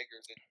something bigger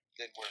than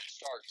where it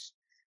starts.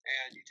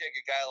 And you take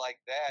a guy like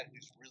that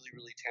who's really,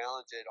 really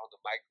talented on the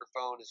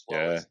microphone as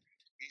well as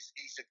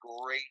he's a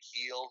great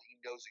heel. He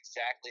knows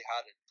exactly how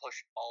to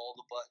push all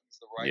the buttons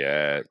the right way.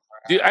 Yeah.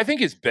 Dude, I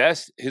think his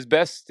best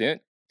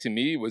stint to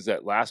me was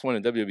that last one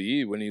in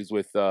WWE when he was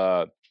with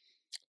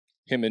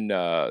him and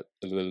I'll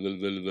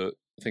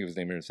think of his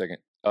name here in a second.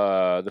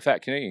 The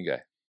fat Canadian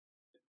guy.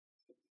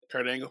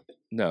 Kurt Angle?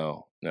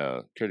 No.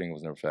 Kurt Angle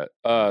was never fat.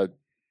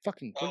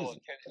 Fucking Kevin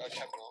Owens.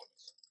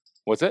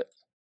 What's it?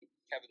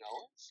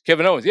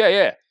 Kevin Owens?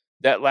 Yeah.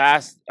 That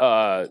last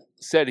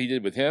set he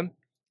did with him,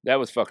 that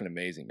was fucking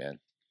amazing, man.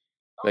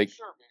 Like,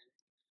 sure, man.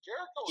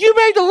 Jericho you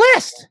made the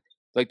list.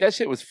 Like that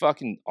shit was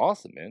fucking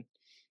awesome, man.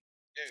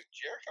 Dude,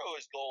 Jericho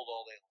is gold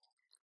all day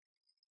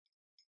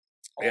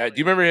long. Yeah, do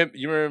you remember him?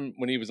 You remember him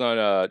when he was on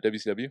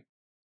WCW?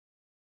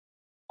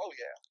 Oh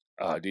yeah.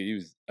 Oh, dude, he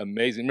was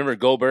amazing. Remember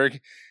Goldberg?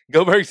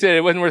 Goldberg said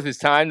it wasn't worth his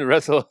time to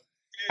wrestle.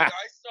 Dude, I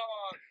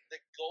saw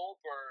that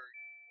Goldberg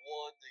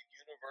won the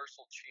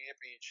Universal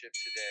Championship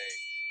today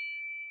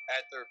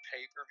at their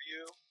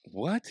pay-per-view.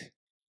 What?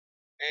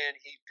 And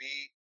he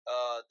beat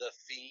the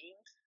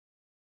Fiend,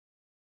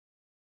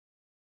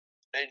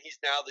 and he's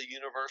now the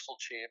Universal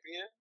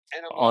Champion.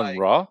 And I'm on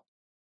Raw?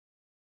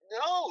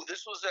 No,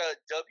 this was a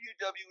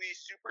WWE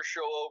Super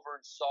Show over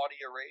in Saudi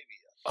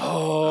Arabia.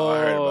 Oh, I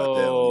heard about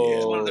that one. Yeah,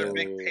 it's one of their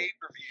big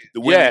pay-per-views.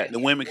 The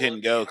women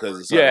couldn't go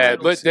because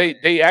but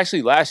they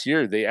actually last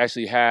year they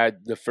actually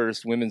had the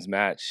first women's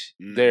match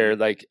there.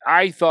 Like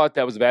I thought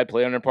that was a bad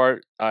play on their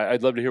part.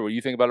 I'd love to hear what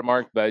you think about it,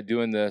 Mark, by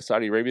doing the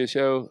Saudi Arabia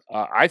show.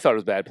 I thought it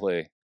was bad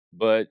play,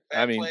 but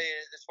bad I mean, play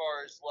as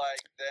far as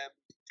like them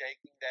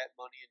taking that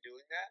money and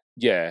doing that.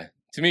 Yeah,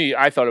 to me,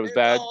 I thought it was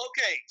bad. Well,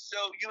 okay, so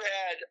you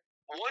had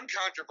one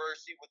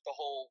controversy with the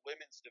whole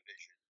women's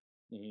division.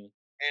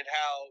 and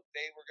how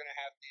they were going to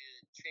have to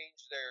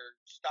change their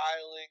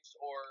stylings,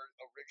 or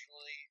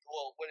originally,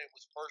 well, when it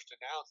was first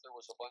announced, there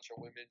was a bunch of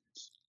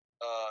women's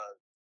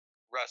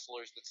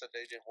wrestlers that said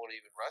they didn't want to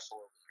even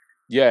wrestle over there.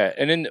 Yeah,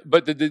 and then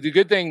but the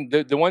good thing,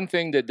 the one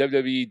thing that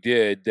WWE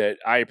did that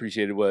I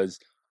appreciated was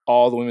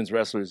all the women's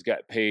wrestlers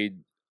got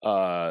paid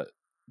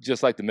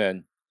just like the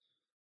men.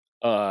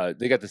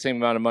 They got the same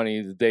amount of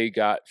money that they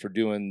got for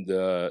doing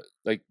that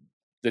they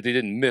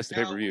didn't miss the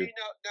pay-per-view. We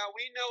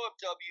know of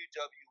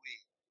WWE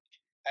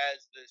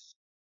as this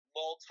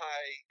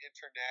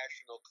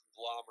multi-international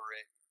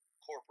conglomerate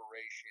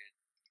corporation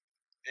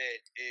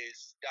that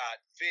is got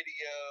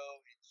video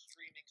and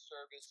streaming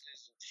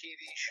services and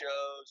TV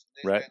shows and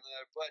this, right. and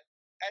that. But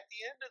at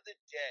the end of the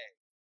day,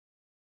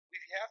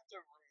 we have to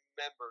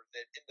remember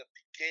that in the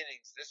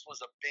beginnings, this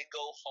was a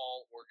bingo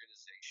hall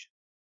organization.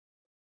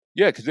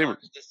 Yeah, because they were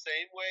the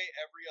same way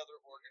every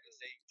other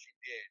organization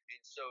did.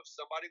 And so if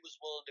somebody was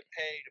willing to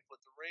pay to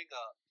put the ring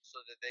up so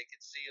that they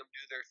could see them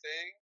do their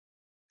thing,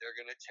 they're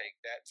going to take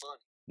that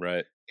money.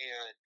 Right.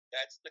 And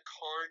that's the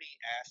carny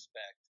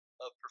aspect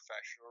of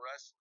professional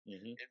wrestling.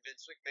 Mm-hmm. And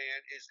Vince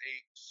McMahon is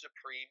a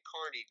supreme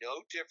carny,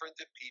 no different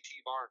than P.T.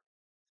 Barnum.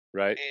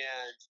 Right.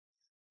 And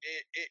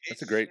it's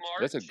that's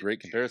a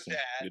great comparison.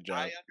 Good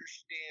job. I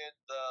understand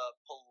the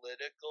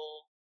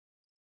political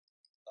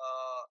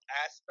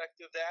aspect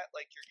of that,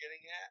 like you're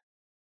getting at.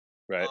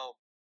 Right.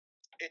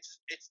 It's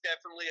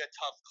definitely a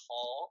tough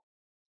call.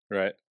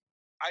 Right.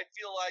 I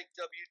feel like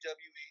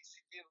WWE's.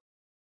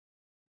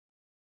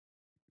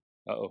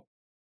 Uh-oh.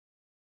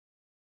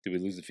 Did we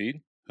lose the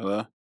feed?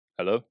 Hello?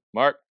 Hello?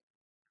 Mark?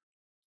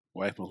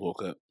 Wife must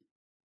woke up.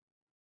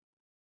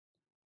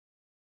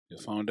 Your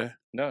phone there?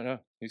 No.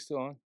 He's still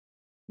on.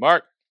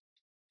 Mark?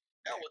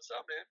 Yeah, what's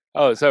up, man?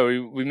 Oh, so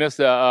we missed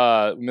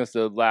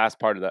the last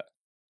part of that.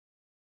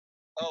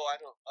 Oh, I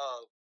don't.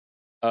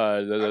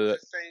 I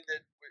was just saying that.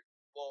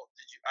 Well,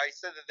 I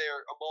said that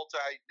they're a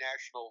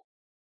multinational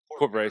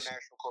corporation.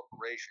 International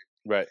corporation,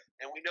 right?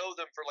 And we know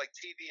them for like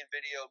TV and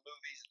video,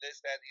 movies, and this,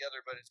 that, and the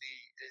other. But at the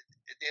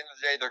end of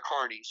the day, they're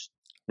carnies,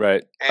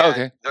 right? And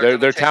okay,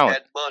 they're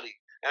talent. Money,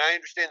 and I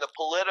understand the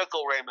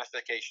political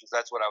ramifications.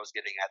 That's what I was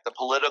getting at. The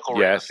political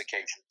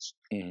ramifications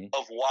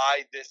of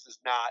why this is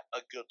not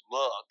a good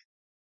look.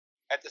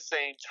 At the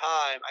same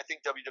time, I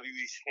think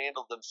WWE's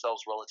handled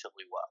themselves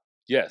relatively well.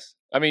 Yes,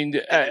 I mean,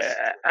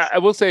 I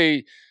will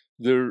say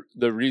the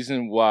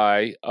reason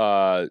why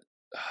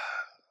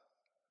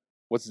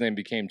what's his name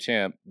became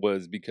champ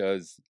was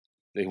because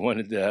they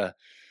wanted a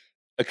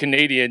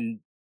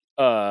Canadian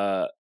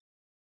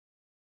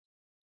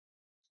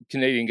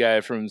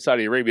guy from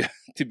Saudi Arabia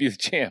to be the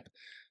champ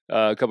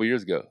a couple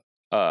years ago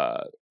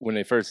when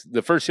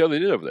the first show they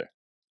did over there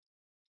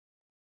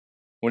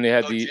when they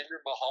had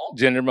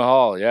Jinder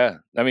Mahal. Yeah,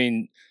 I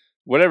mean.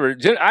 Whatever,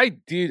 I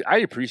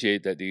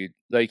appreciate that dude.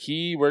 Like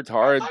he worked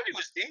hard. I thought he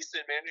was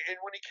decent, man. And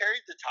when he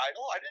carried the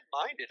title, I didn't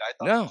mind it. I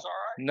thought it was all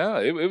No,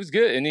 right. it was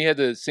good. And he had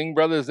the Singh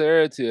brothers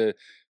there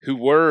who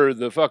were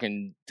the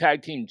fucking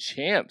tag team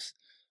champs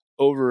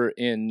over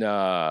in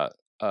was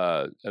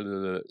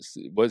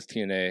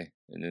TNA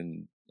and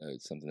then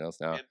something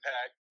else now.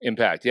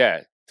 Impact,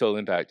 yeah, Total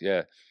Impact,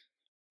 yeah.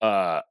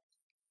 But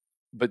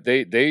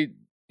they.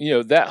 You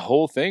know, that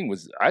whole thing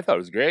I thought it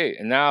was great.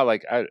 And now,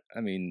 like, I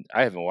mean,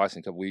 I haven't watched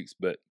in a couple weeks,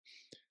 but,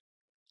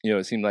 you know,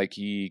 it seemed like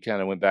he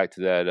kind of went back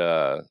to that,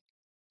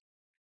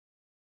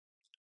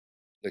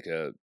 like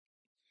a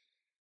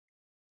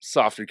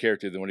softer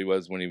character than what he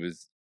was when he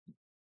was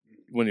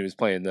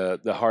playing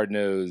the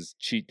hard-nosed,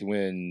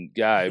 cheat-to-win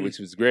guy, which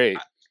was great.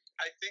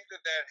 I think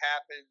that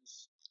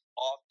happens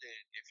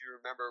often. If you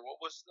remember, what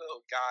was the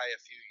guy a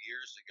few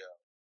years ago?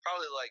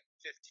 Probably like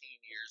 15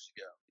 years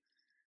ago.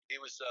 He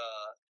was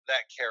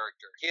that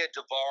character. He had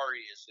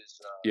Daivari as his.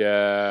 He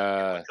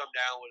would come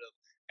down with him,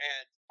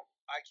 and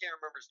I can't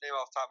remember his name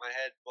off the top of my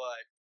head,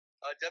 but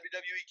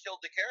WWE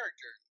killed the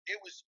character. It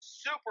was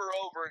super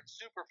over and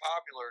super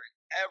popular, and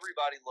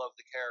everybody loved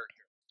the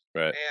character.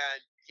 Right.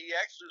 And he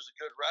actually was a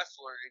good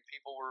wrestler, and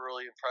people were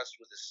really impressed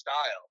with his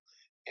style.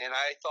 And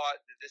I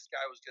thought that this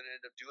guy was going to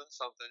end up doing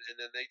something, and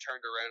then they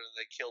turned around and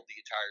they killed the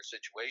entire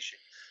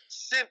situation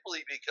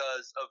simply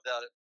because of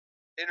the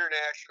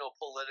international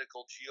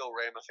political geo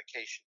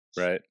ramifications.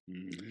 Right.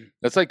 Mm-hmm.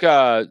 That's like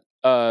Shinsuke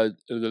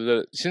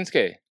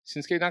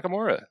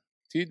Nakamura.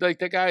 Dude, like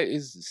that guy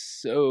is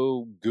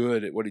so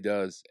good at what he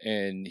does,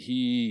 and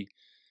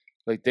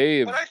But I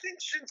think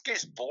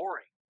Shinsuke's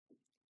boring.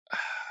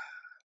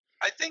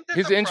 I think that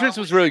his entrance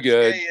was really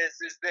good.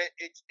 Is that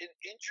it's an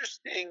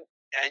interesting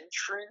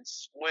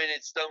entrance when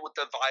it's done with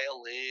the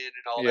violin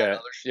and all that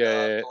other stuff.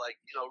 Yeah. Like,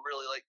 you know,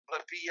 really like.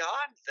 But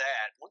beyond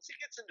that, once he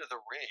gets into the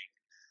ring,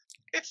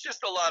 it's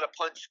just a lot of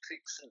punch,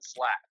 kicks, and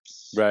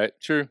slaps. Right.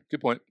 True.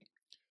 Good point.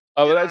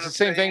 Oh, well, that's the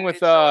same thing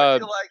with. I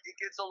feel like it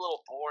gets a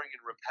little boring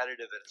and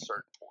repetitive at a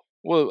certain point.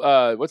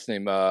 Well, what's his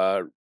name?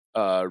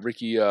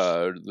 Ricky.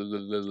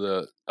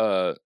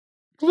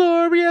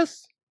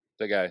 Glorious.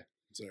 That guy.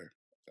 Sir.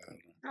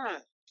 I don't know.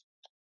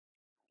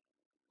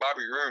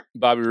 Bobby Roode.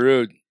 Bobby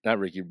Roode, not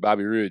Ricky.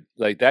 Bobby Roode.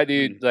 Like that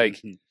dude. Like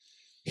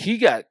he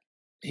got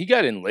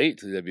in late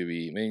to the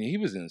WWE. I mean, he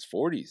was in his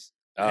 40s.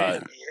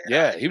 Damn.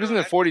 Yeah, he was in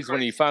the 40s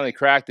when he finally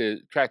cracked the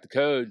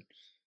code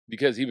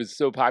because he was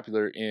so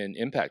popular in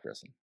Impact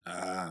Wrestling.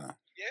 Ah.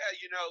 Yeah,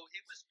 he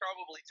was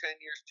probably 10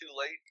 years too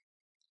late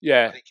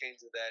Yeah, when he came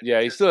to that.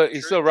 yeah, because the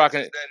he's still truth rocking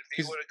is it. that if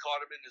he He's- would have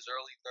caught him in his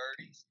early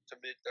 30s to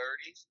mid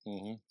 30s,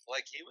 Mhm.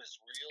 like he was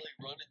really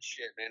running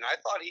shit, man. I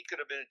thought he could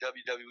have been a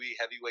WWE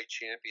heavyweight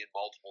champion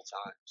multiple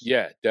times.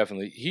 Yeah,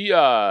 definitely. He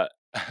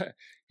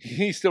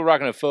he's still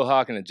rocking a faux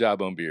hawk and a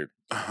jawbone beard.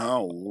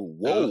 Oh,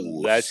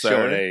 whoa. That's sir.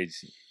 showing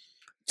age.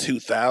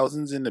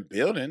 2000s in the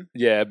building.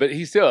 Yeah, but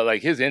he still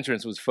like his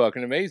entrance was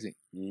fucking amazing.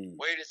 Mm.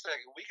 Wait a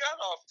second, we got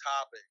off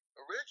topic.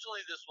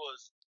 Originally, this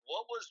was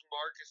what was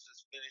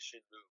Marcus's finishing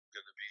move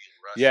going to be in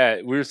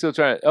wrestling? Yeah, we were still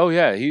trying. Oh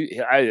yeah,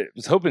 I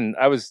was hoping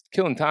I was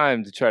killing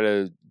time to try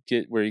to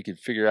get where he could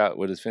figure out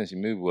what his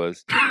finishing move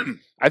was.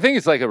 I think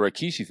it's like a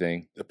Rikishi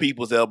thing. The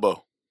people's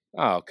elbow.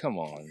 Oh come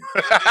on.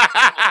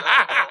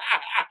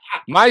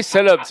 My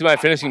setup to my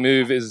finishing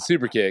move is a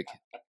super kick.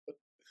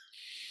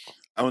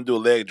 I'm gonna do a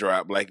leg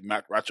drop like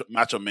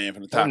Macho Man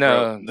from the top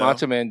No, rope.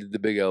 Macho Man did the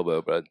big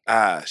elbow, bud.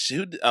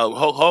 Shoot. Oh,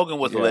 Hulk Hogan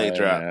was a leg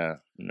drop.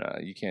 No,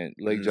 you can't.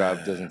 Leg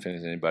drop doesn't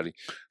finish anybody.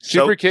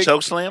 Choke- Super kick.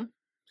 choke slam,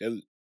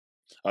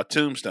 a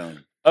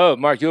tombstone. Oh,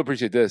 Mark, you'll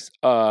appreciate this.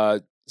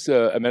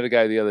 So I met a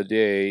guy the other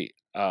day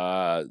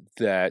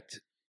that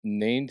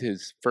named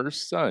his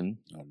first son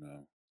Oh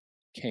no.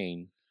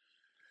 Kane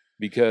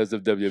because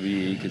of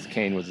WWE, because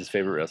Kane was his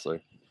favorite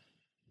wrestler.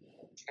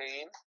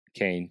 Kane.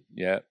 Kane,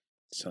 yeah.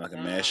 Sound like a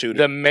mass shooter.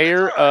 The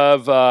mayor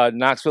of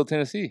Knoxville,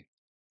 Tennessee.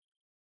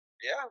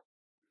 Yeah.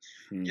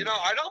 Hmm.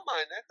 I don't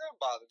mind that. Don't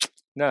bother me.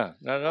 No,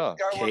 not at all.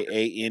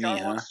 K-A-N-E,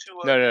 huh?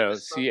 No,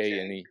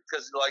 C-A-N-E.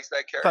 Because he likes that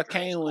I character. thought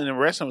Kane in the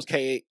wrestling was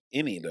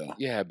K-A-N-E though.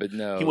 Yeah, but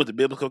no. He went to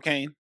biblical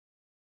Kane.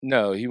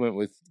 No, he went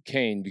with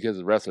Kane because of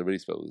the wrestler, but he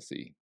spelled with a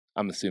C.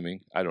 I'm assuming.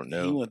 I don't He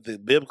know. went to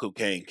biblical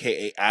Kane,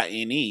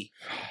 K-A-I-N-E.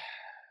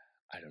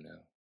 I don't know.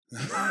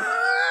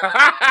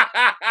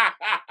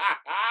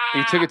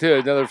 He took it to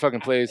another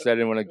fucking place I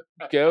didn't want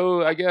to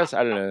go, I guess.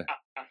 I don't know.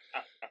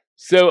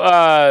 So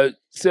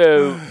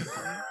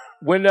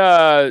when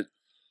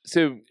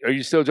so are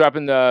you still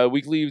dropping the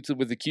weekly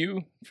with the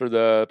Q for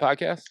the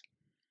podcast?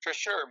 For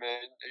sure,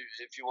 man.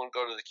 If you want to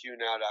go to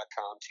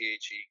theqnow.com,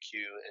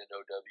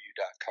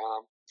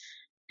 theqnow.com,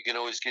 you can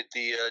always get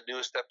the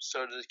newest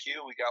episode of the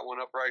Q. We got one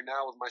up right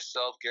now with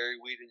myself, Gary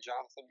Weed, and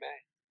Jonathan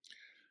May.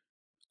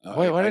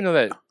 Wait, why did I know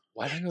that?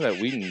 Why did I know that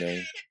Whedon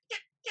name?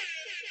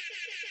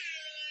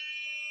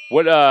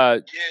 What?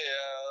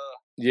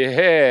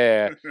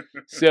 Yeah.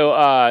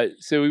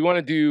 So we want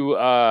to do.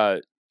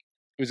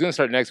 It was going to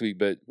start next week,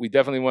 but we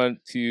definitely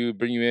want to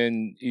bring you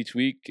in each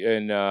week,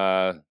 and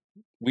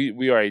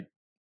we already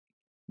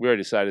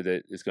decided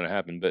that it's going to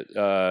happen.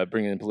 But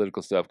bringing in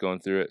political stuff, going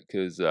through it,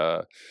 because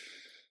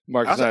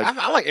Mark.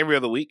 I like every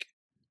other week.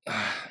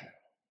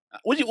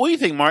 What do you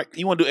think, Mark?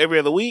 You want to do every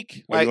other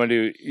week? What do you want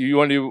to do? You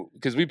want to do,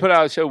 because we put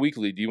out a show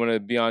weekly. Do you want to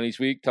be on each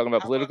week talking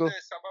about political? How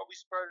about we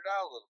spread it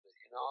out a little bit?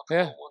 I'll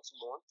come once a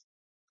month.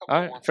 All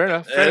right, fair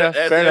enough.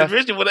 That's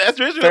originally what I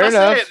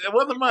said. It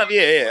was a month.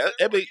 Yeah. You're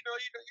not getting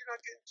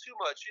too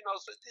much.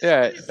 So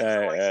this is like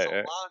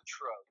cilantro.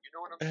 You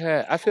know what I'm saying?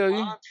 Yeah, I feel you.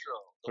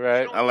 Cilantro.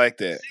 Right. I like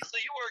that. See, so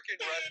you work in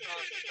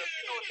restaurants. You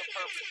know what the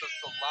purpose of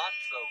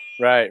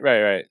cilantro is.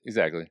 Right.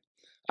 Exactly.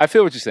 I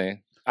feel what you're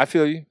saying. I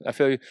feel you.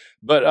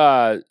 But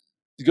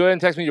go ahead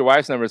and text me your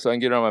wife's number so I can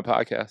get her on my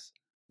podcast.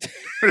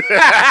 On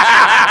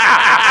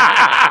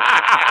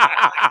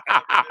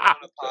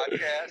a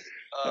podcast.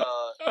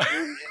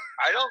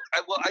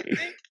 I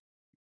think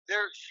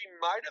she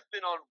might have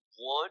been on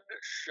one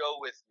show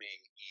with me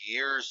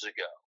years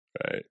ago.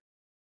 Right.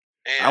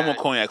 And I'm gonna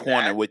Cognac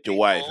Corner with your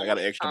wife. I got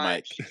an extra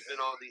mic. She's been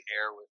on the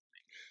air with me.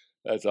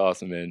 That's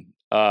awesome, man.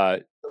 So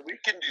we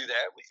can do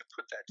that. We can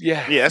put that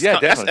together. Yeah,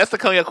 definitely. that's the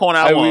Cognac Corner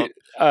I want.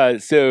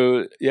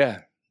 So yeah.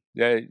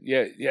 That's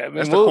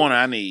the corner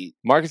I need.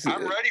 Marcus, I'm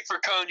ready for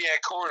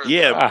Cognac Corner.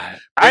 Yeah,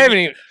 I haven't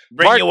even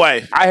bring your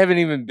wife. I haven't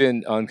even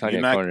been on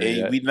Cognac Corner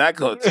yet. We not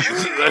go.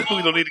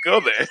 We don't need to go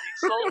there.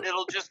 So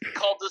it'll just be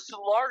called the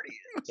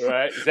Solardians.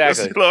 Right,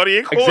 exactly. The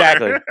Solardian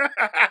Corner.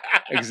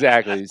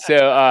 Exactly.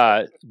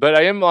 So, but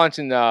I am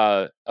launching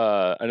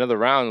another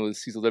round with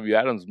Cecil W.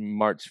 Adams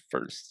March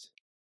 1st.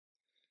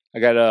 I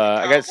got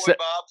Bob's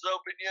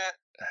open yet?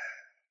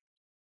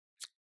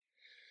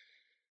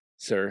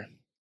 Sir.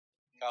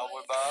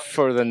 Cowboy Bob?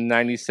 For the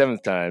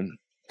 97th time,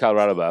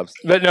 Colorado Bob's.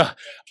 But no,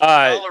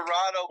 Colorado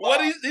Bob. What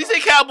did he say?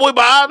 Cowboy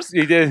Bob's?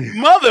 He did,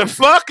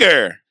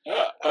 motherfucker.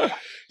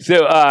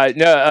 So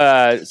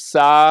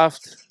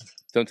soft.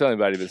 Don't tell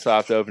anybody, but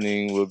soft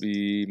opening will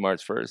be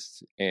March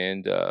 1st,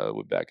 and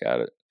we're back at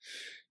it.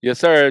 Yes,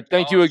 sir.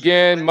 Thank you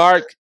again,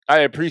 Mark.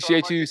 I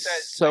appreciate you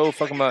so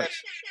fucking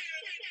much.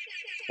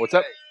 What's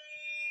up?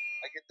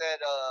 I get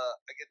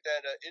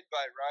that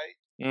invite, right?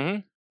 Mm-hmm.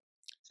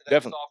 To that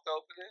Definitely. soft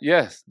opening?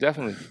 Yes,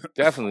 definitely. I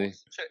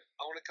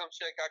want to come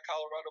check out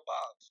Colorado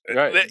Bob's.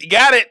 Right. You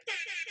got it.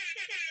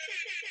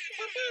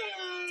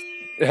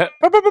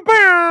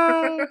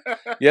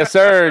 Yes,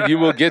 sir. You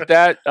will get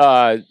that.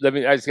 I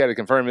just got to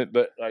confirm it,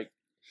 but like,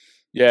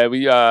 yeah,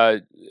 we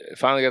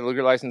finally got the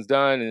liquor license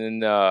done,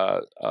 and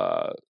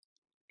then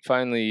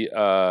finally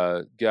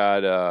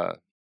got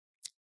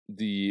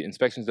the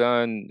inspections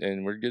done,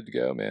 and we're good to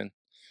go, man.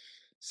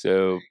 So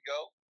There you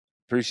go.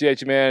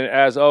 appreciate you, man.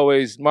 As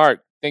always,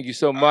 Mark. Thank you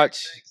so All right,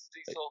 much. thanks,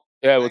 Cecil.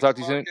 Yeah, we'll Thanks, talk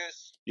to you soon.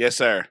 Marcus. Yes,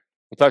 sir.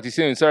 We'll talk to you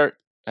soon, sir.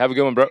 Have a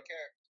good one, bro. Take care.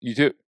 You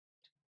too.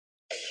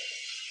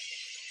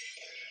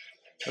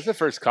 That's the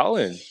first call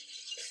in.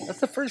 That's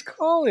the first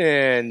call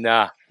in.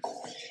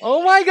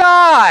 Oh my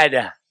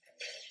God.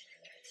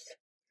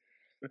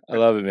 I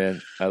love it,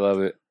 man. I love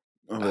it.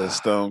 A little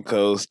stone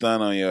cold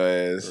stun on your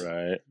ass.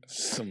 Right.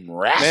 Some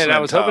wrestling. Man, I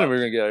was hoping talk. we were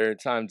going to get our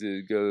time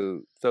to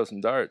go throw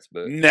some darts,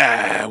 but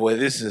Nah,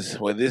 this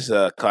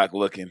clock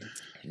looking.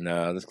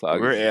 no, this clock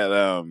We're is, at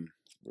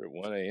we're at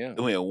 1 a.m.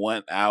 we're at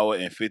 1 hour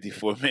and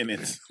 54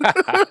 minutes.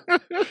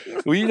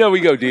 Well, you know we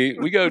go deep.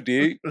 We go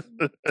deep.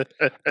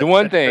 The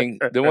one thing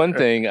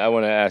I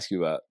want to ask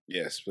you about.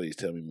 Yes, please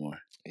tell me more.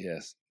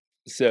 Yes.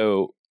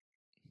 So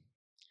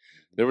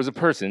there was a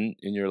person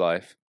in your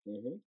life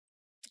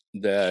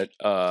that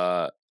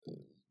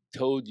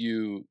told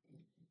you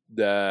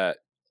that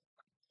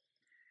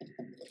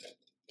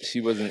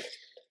she wasn't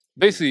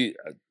basically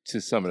to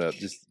sum it up,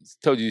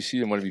 just told you she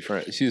didn't want to be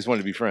friends. She just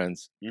wanted to be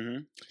friends.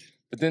 Mm-hmm.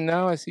 But then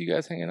now I see you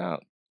guys hanging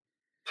out.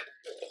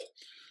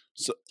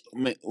 So,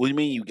 what do you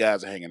mean you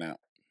guys are hanging out?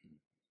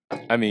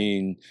 I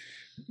mean,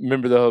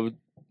 remember the whole,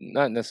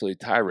 not necessarily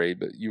tirade,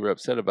 but you were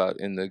upset about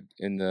in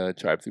the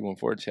Tribe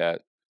 314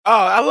 chat. Oh,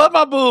 I love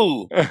my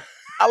boo.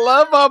 I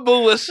love my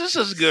boo. It's just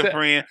such a good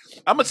friend.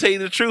 I'm gonna tell you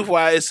the truth.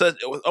 Why it's such?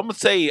 I'm gonna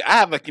tell you. I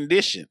have a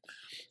condition.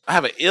 I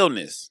have an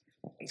illness.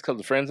 It's called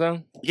the friend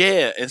zone.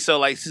 Yeah, and so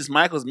like since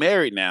Michael's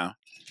married now,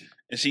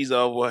 and she's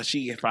over,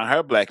 she found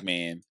her black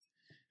man,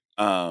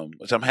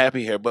 which I'm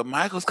happy here. But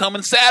Michael's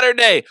coming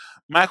Saturday.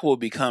 Michael will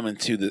be coming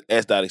to the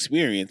S.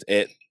 Experience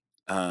at.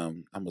 I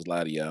almost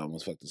lied to y'all. I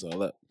almost fucked this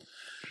all up.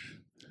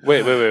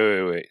 Wait.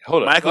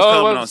 Hold on. Michael's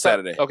coming on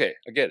Saturday. Okay,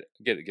 I get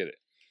it.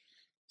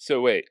 So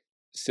wait,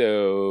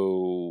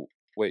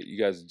 you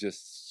guys are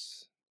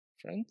just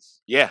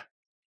friends? Yeah,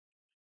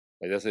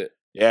 Like that's it.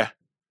 yeah.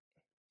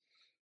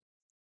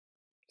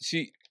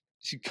 She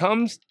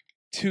comes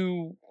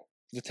to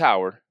the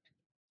tower,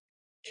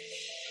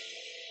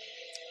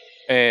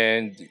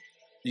 and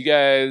you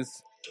guys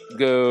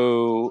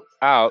go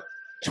out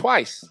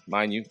twice,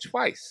 mind you,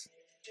 twice.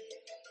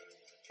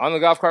 On the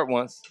golf cart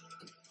once,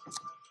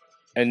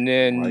 and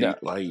then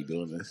Why are you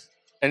doing this?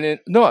 and then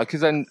no,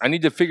 because I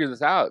need to figure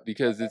this out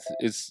because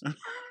it's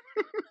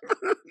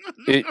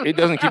it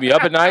doesn't keep me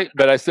up at night,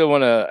 but I still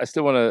wanna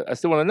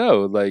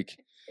know. Like,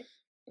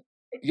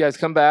 you guys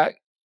come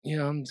back, you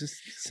know, I'm just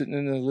sitting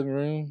in the living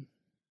room.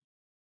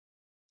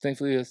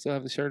 Thankfully, I still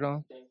have the shirt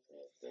on.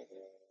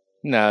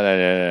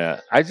 No.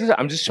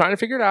 I'm just trying to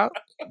figure it out,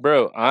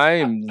 bro. I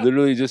am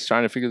literally just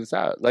trying to figure this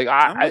out. Like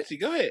I'm with you.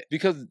 Go ahead.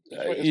 because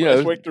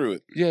Let's work through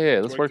it. yeah,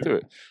 let's work through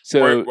it.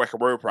 So Work a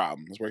word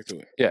problem. Let's work through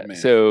it. yeah, Man.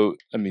 so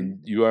I mean,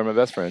 you are my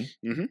best friend,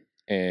 Mhm.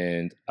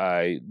 and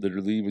I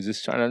literally was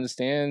just trying to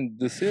understand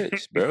the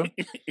sitch, bro.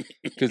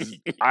 Because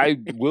I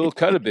will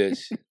cut a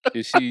bitch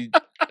if she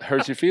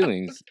hurts your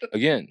feelings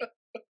again.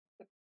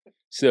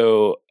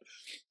 So,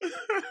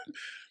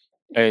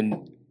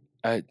 and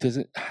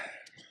doesn't.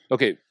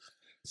 Okay.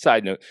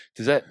 Side note: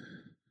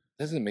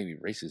 doesn't make me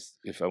racist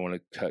if I want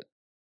to cut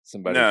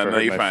somebody? No, for no,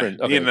 hurting you're my fine.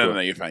 friend? Okay, Yeah, cool. no,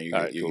 you're fine. You're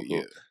All good. right, You're cool.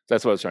 good.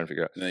 That's what I was trying to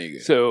figure out. No, you're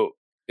good. So,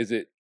 is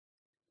it?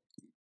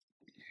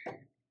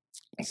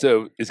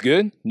 So it's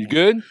good. You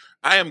good?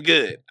 I am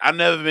good. I've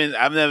never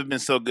been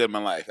so good in my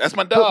life. That's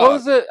my But dog. what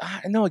was it?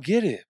 I know I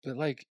get it, but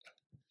like,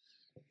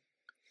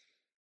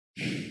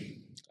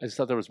 I just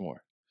thought there was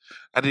more.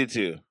 I did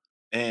too,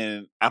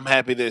 and I'm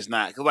happy there's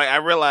not. Because like I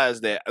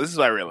realized that this is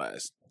what I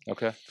realized.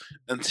 Okay.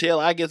 Until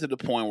I get to the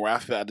point where I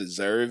feel I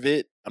deserve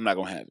it, I'm not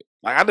gonna have it.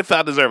 Like I feel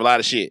I deserve a lot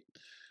of shit.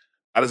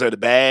 I deserve the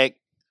bag.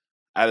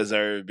 I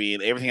deserve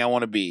being everything I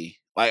want to be.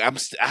 Like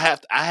I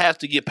have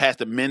to get past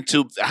the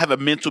mental. I have a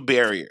mental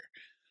barrier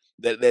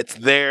that's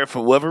there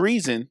for whatever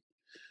reason,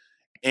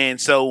 and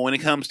so when it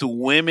comes to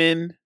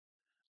women,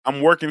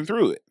 I'm working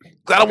through it.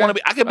 'Cause I don't want to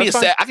be. I can be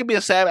That's fine. I can be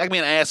a savage. I can be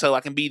an asshole.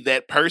 I can be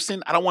that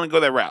person. I don't want to go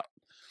that route.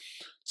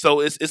 So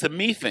it's a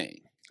me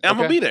thing. And I'm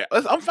gonna Okay. be there.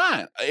 I'm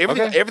fine.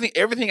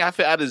 Everything I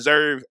feel I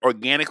deserve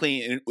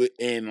organically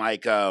and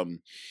like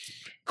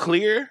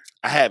clear.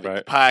 I have it.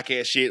 Right.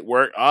 Podcast shit,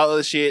 work, all of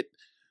the shit.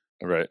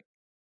 All right.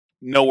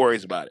 No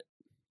worries about it.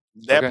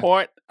 That Okay.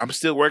 part, I'm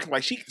still working.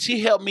 Like she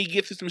helped me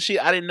get through some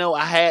shit I didn't know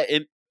I had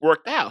it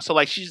worked out. So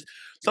like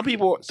some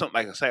people,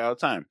 like I say all the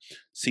time,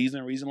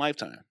 season, reason,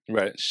 lifetime.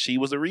 Right. She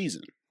was a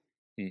reason.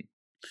 Hmm.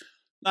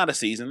 Not a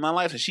season, my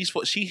life.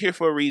 She here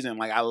for a reason.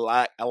 Like I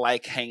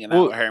like hanging out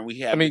Well, with her and we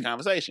have a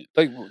conversation.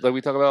 Like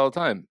we talk about all the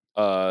time.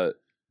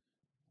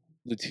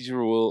 The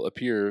teacher will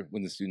appear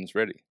when the student's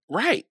ready.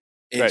 Right.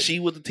 And Right. she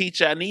was the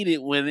teacher I needed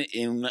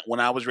when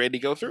I was ready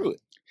to go through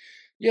it.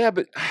 Yeah,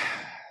 but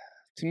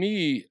to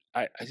me,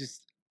 I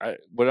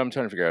what I'm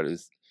trying to figure out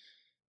is,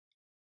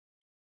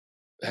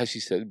 has she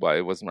said why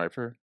it wasn't right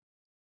for her?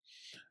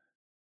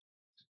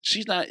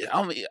 She's not.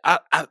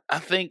 I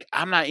think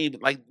I'm not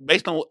even like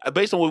based on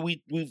what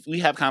we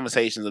have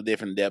conversations of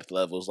different depth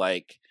levels.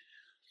 Like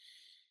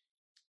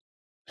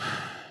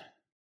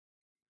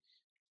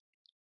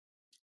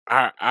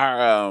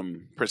our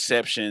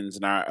perceptions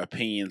and our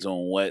opinions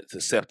on what's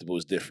acceptable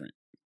is different.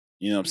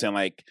 You know what I'm saying?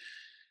 Like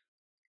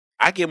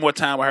I get more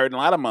time with her than a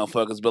lot of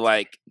motherfuckers, but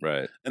like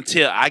Right.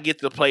 until I get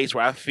to the place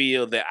where I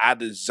feel that I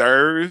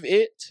deserve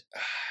it.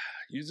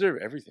 You deserve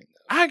everything,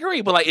 though. I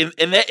agree, but like,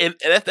 and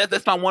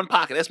that's my one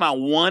pocket. That's my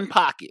one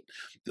pocket.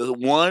 The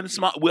one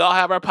small. We all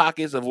have our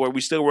pockets of where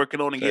we're still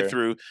working on to Fair. get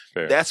through.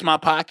 Fair. That's my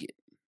pocket.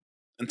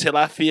 Until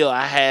I feel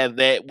I have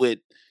that with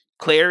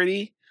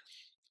clarity,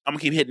 I'm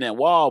gonna keep hitting that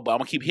wall, but I'm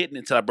gonna keep hitting it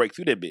until I break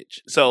through that bitch.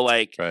 So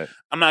like, Right.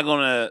 I'm not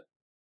gonna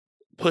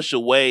push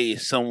away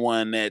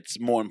someone that's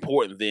more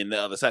important than the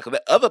other side. 'Cause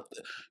that other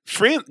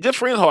friend, good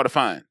friends, hard to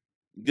find.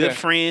 Good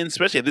friends,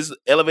 especially at this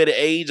elevated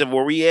age of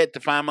where we at, to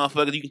find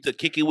motherfuckers you can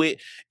kick it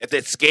with at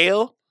that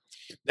scale.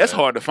 That's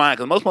hard to find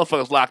because most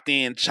motherfuckers locked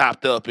in,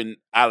 chopped up, and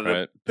out of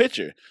the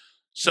picture.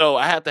 So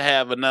I have to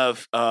have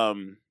enough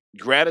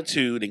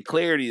gratitude and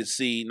clarity to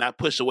see, not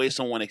push away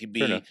someone that could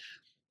be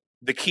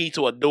the key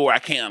to a door I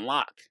can't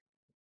unlock,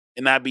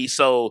 and not be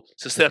so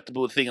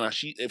susceptible to thinking like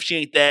if she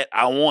ain't that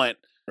I want,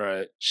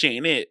 she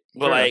ain't it.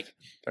 But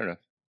Fair enough.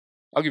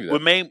 I'll give you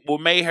that. What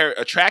made her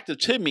attractive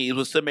to me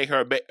was to make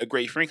her a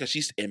great friend because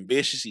she's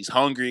ambitious, she's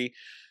hungry,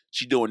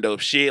 she doing dope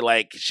shit.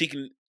 Like she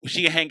can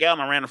hang out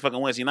on a random fucking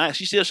Wednesday night.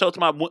 She still shows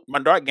to my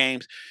dark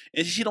games,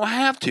 and she don't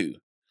have to.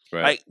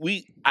 Right.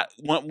 Like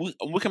when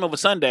we come over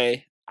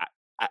Sunday,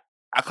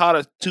 I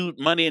called her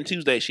Monday and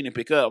Tuesday. She didn't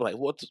pick up. I'm like,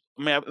 what?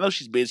 I mean, I know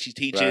she's busy. She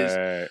teaches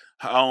her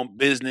own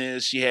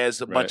business. She has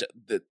a bunch of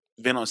the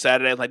event on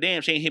Saturday. I was like,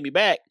 damn, she ain't hit me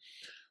back.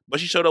 But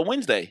she showed up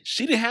Wednesday.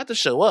 She didn't have to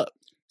show up.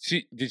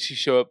 Did she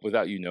show up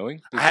without you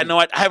knowing? I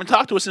haven't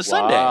talked to her since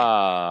Sunday.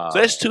 So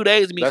that's 2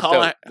 days of me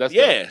calling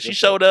her. She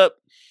showed up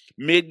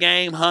mid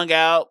game, hung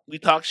out, we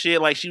talked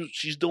shit. Like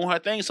she's doing her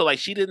thing. So like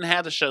she didn't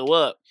have to show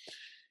up.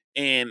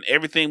 And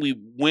everything we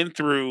went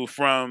through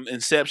from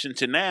inception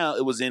to now,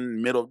 it was in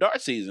the middle of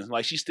dart season.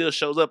 Like she still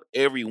shows up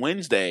every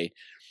Wednesday,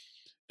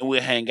 and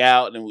we'll hang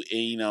out, and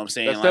you know what I'm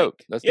saying? That's like,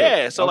 dope. That's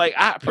dope. So like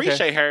I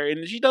appreciate her,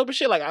 and she dope as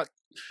shit. Like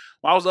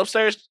when I was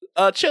upstairs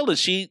chilling,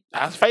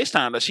 I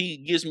FaceTimed her. She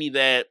gives me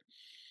that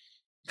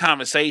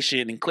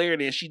conversation and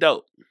clarity, and she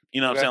dope.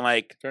 You know what I'm saying?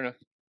 Like, fair enough.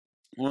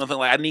 One thing,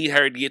 like I need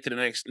her to get to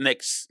the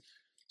next.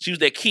 She was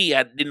that key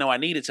I didn't know I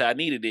needed till I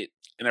needed it,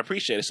 and I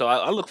appreciate it. So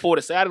I look forward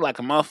to Saturday like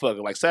a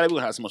motherfucker. Like Saturday, we're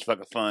gonna have so much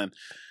fucking fun.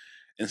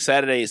 And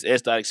Saturday is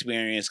S.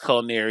 Experience,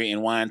 culinary,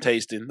 and wine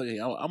tasting. Look, I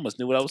almost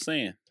knew what I was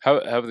saying. How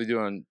are they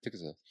doing on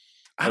ticket sales?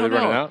 I don't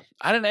know. Out?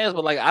 I didn't ask,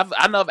 but like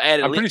I know I've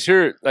added. I'm pretty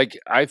sure. Like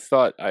I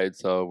thought I had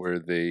saw where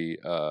they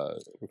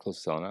were close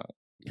to selling out.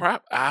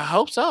 I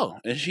hope so,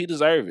 and she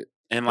deserve it.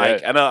 And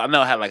like I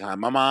know how like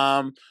my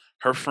mom,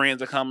 her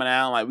friends are coming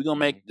out. Like we're gonna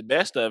make the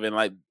best of it. And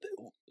like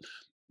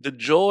the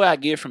joy I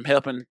get from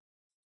helping,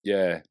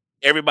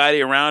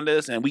 everybody around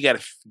us, and we got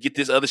to get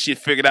this other shit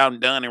figured out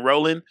and done and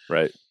rolling.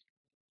 Right.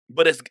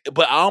 But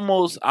I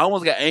almost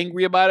got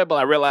angry about it, but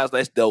I realized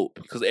that's dope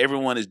because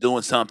everyone is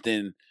doing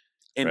something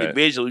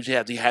individual. You just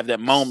have to have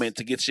that moment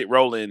to get shit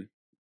rolling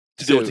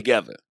to do it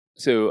together.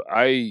 So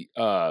I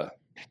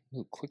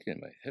clicking in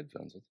my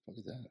headphones. What the fuck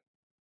is that?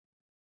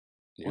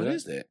 What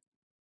is that?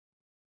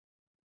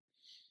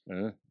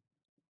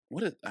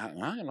 What is? I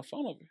have my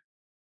phone over here.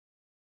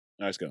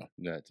 All right, let's go.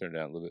 No, turn it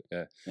down a little bit.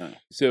 Yeah. No.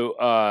 So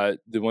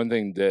the one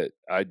thing that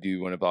I do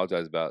want to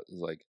apologize about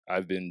is like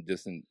I've been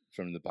distant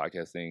from the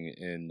podcast thing,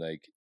 and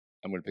like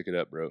I'm gonna pick it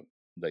up, bro.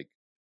 Like,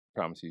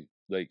 promise you.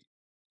 Like,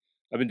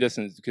 I've been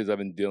distant because I've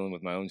been dealing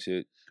with my own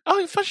shit.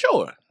 Oh, for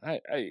sure.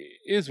 It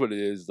is what it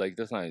is. Like,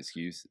 that's not an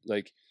excuse.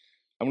 Like,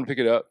 I'm gonna pick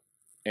it up,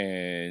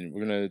 and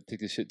we're gonna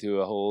take this shit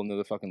to a whole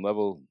nother fucking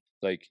level.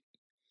 Like,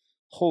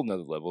 whole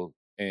nother level.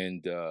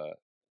 And I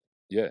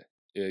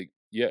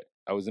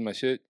was in my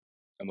shit.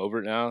 I'm over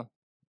it now,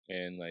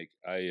 and like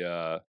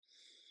I'm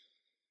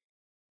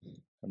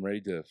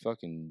ready to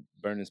fucking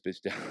burn this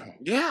bitch down.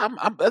 Yeah,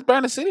 let's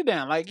burn the city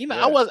down. Like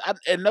I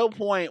at no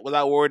point was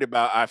I worried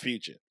about our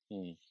future.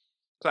 Cause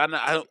I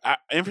know our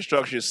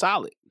infrastructure is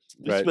solid.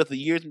 We spent the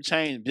years and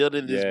change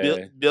building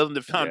this, building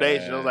the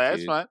foundation. I was like,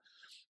 that's fine.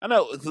 I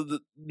know.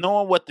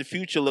 Knowing what the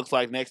future looks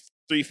like next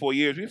 3-4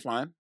 years, we're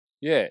fine.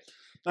 Yeah.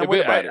 Not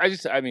worried about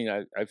it.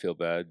 I feel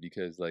bad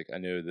because like I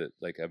know that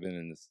like I've been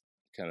in this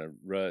kind of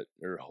rut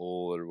or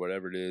hole or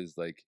whatever it is.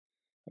 Like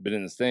I've been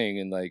in this thing,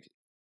 and like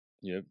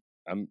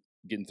I'm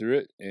getting through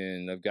it,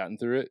 and I've gotten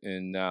through it,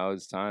 and now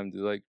it's time to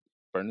like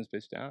burn this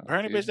bitch down.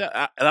 Burn the bitch down.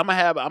 And I'm gonna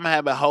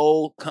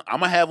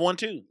have one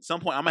too. At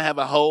some point, I'm gonna have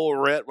a whole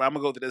rut where I'm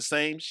gonna go through the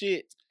same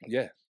shit.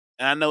 Yeah.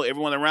 And I know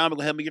everyone around me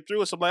gonna help me get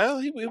through it. So I'm like, oh,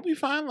 he'll be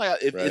fine.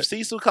 Like if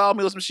Cecil called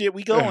me with some shit,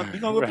 we gonna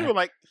go through it.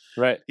 Like,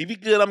 he be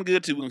good, I'm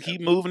good too. We're gonna keep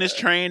moving this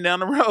train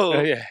down the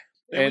road. Yeah.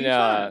 And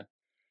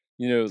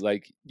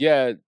like,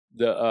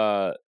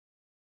 the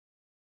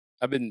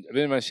I've been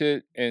in my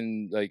shit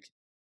and like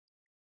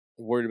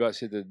worried about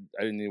shit that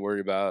I didn't need to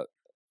worry about.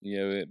 You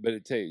know, but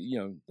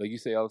like you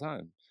say all the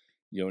time,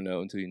 you don't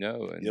know until you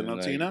know. And You don't know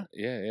until you know?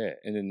 Yeah.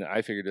 And then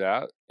I figured it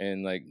out,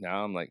 and like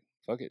now I'm like,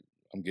 fuck it,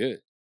 I'm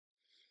good.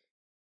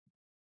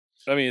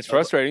 I mean, it's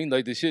frustrating.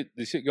 Like the shit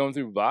going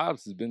through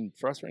Bob's has been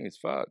frustrating as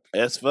fuck.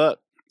 As fuck,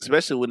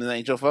 especially when it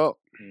ain't your fault.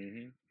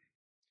 Mm-hmm.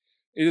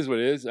 It is what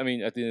it is. I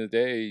mean, at the end of the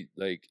day,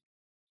 like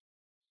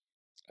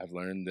I've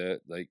learned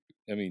that, like,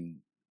 I mean,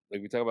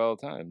 like we talk about all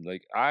the time.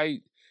 Like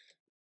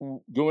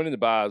going into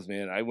Bob's,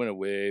 man, I went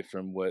away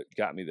from what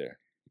got me there.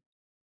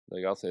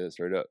 Like I'll say that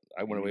straight up.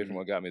 I went away from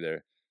what got me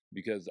there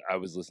because I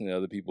was listening to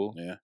other people.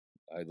 Yeah,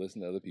 I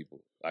listened to other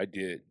people. I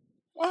did.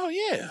 Oh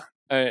yeah,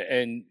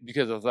 and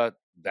because I thought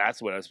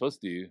that's what I was supposed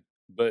to do.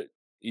 But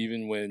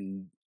even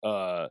when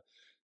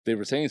they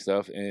were saying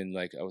stuff, and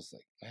like I was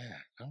like, man,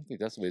 I don't think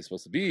that's the way it's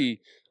supposed to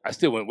be. I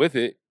still went with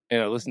it,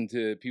 and I listened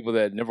to people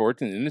that had never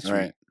worked in the industry.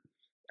 Right.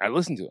 I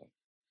listened to them.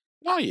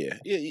 Oh yeah,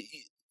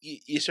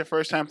 it's your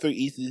first time through.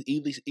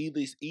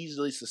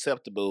 Easily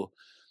susceptible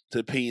to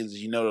opinions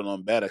you know that know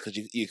better because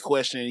you're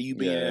questioning you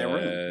being in that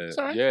room. It's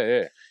all right.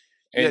 Yeah.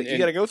 And you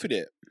got to go through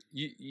that.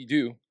 You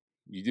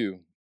do,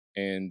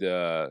 and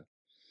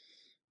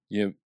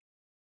you know,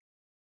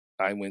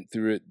 I went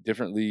through it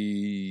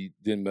differently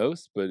than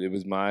most, but it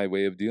was my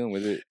way of dealing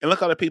with it. And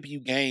look all the people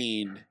you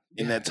gained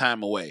in that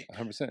time away.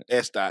 100%.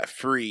 S.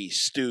 Free,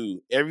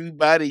 Stu,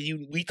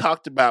 everybody we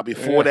talked about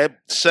before that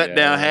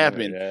shutdown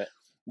happened. Yeah.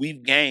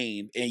 We've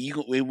gained, and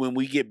when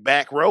we get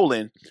back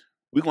rolling,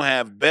 we're gonna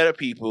have better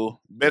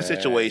people, better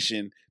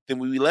situation than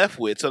we left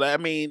with. So that,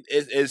 I mean,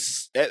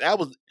 that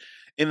was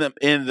in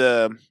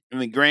the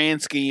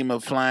grand scheme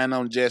of flying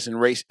on jets and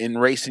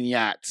racing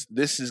yachts.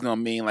 This is gonna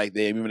mean like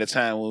that. Remember the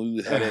time when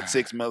we had that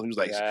 6 months? We was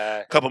like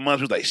a couple months.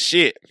 We was like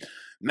shit.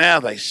 Now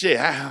it's like shit.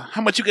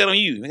 How much you got on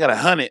you? I got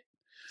 100.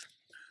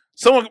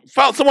 Someone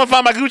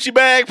find my Gucci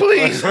bag,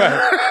 please.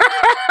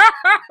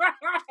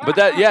 But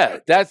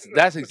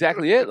that's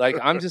exactly it. Like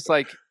I'm just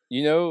like,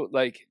 you know,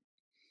 like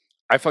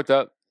I fucked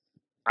up,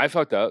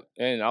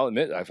 and I'll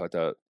admit I fucked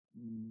up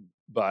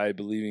by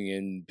believing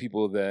in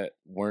people that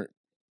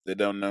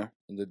don't know.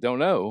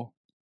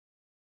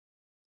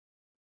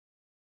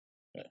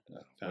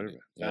 Found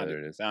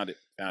it.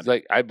 It's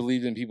like I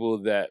believed in people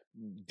that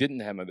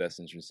didn't have my best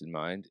interest in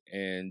mind,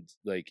 and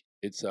like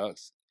it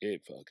sucks.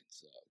 It fucking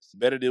sucks.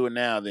 Better do it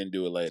now than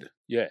do it later.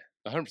 Yeah,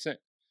 100%.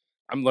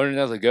 I'm learning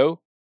as I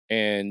go,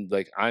 and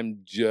like I'm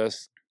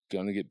just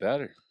gonna get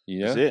better. You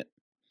know, that's it.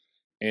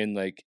 And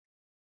like,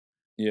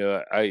 you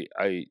know, I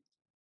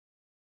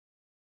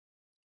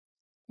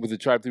with the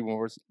Tribe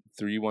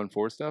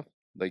 314 stuff,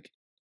 like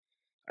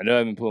I know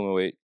I've been pulling my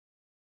weight.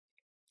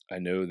 I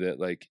know that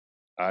like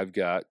I've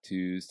got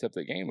to step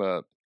that game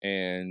up,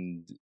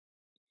 and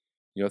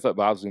you know I thought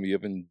Bob's was gonna be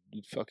up in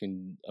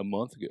fucking a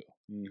month ago,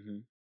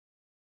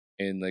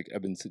 and like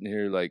I've been sitting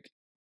here like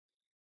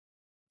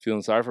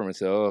feeling sorry for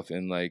myself,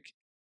 and like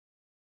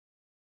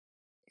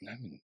I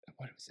mean,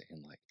 what am I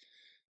saying? Like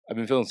I've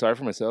been feeling sorry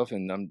for myself,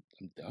 and I'm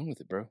done with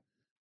it, bro.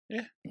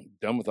 Yeah, I'm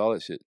done with all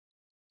that shit.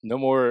 No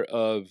more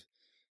of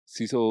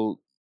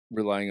Cecil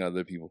relying on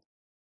other people.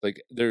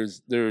 Like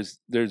there's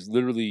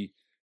literally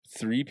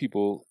 3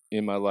 people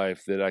in my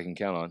life that I can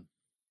count on.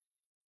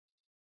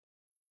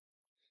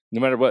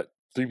 No matter what,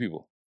 3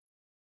 people.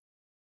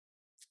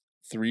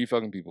 3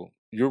 fucking people.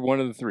 You're one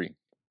of the 3.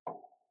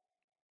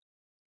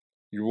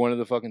 You're one of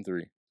the fucking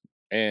 3.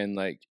 And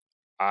like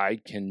I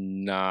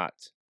cannot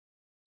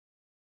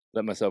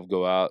let myself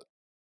go out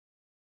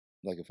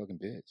like a fucking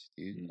bitch,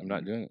 dude. I'm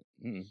not doing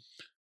it.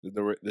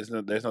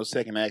 There's no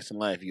second acts in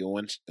life. You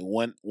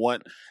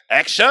one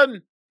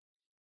action.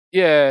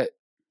 Yeah,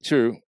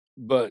 true.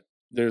 But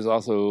there's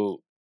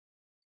also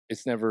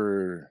it's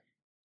never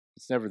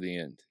the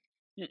end.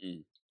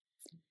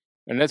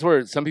 And that's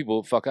where some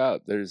people fuck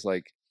up. There's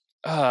like,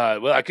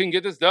 well, I couldn't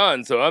get this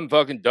done, so I'm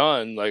fucking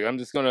done. Like I'm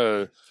just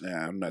gonna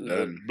I'm not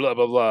done. Blah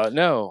blah blah.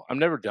 No, I'm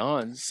never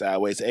done.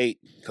 Sideways 8,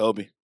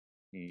 Kobe.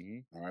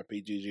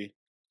 R.I.P. GG.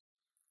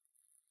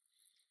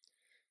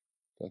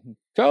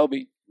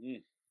 Kobe.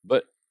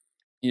 But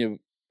you know,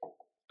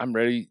 I'm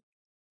ready.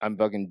 I'm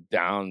fucking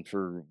down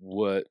for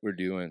what we're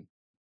doing.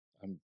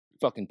 I'm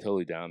fucking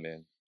totally down,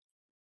 man.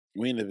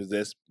 We in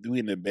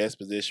the best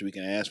position we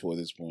can ask for at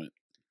this point.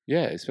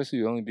 Yeah,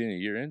 especially only being a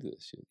year into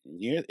this shit.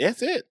 Yeah,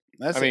 that's it.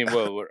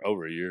 Well, we're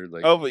over a year,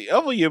 like over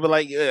a year, but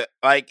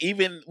like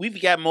even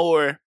we've got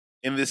more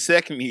in the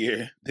second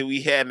year than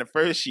we had in the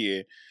first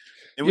year.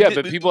 And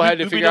but people had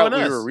to figure out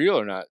if we were real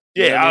or not.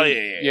 Yeah,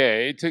 yeah.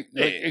 It took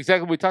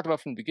exactly what we talked about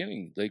from the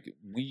beginning. Like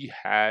we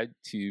had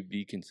to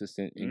be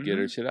consistent and get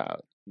our shit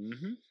out.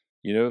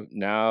 You know,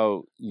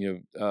 now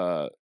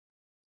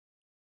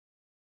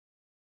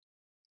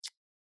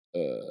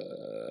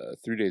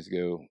 3 days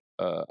ago,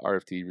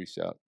 RFT reached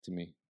out to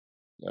me.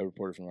 A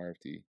reporter from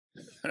RFT.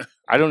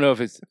 I don't know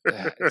if it's.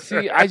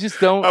 See, I just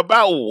don't.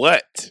 About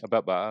what?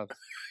 About Bob.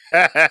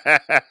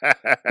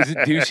 Is it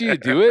douchey to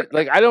do it?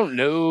 Like I don't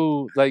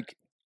know. Like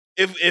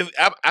if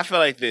I feel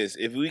like this,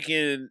 if we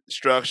can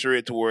structure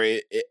it to where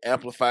it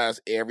amplifies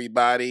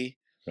everybody,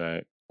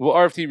 Right. Well,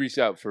 RFT reached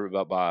out for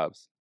about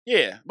Bob's.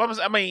 yeah.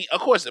 I mean, of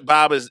course,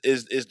 Bob is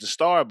the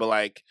star, but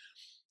like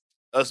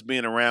us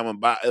being around when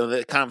Bob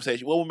that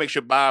conversation, we'll make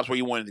sure Bob's where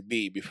you wanted to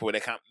be before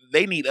that.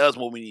 They need us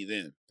more we need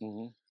them.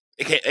 Mm-hmm.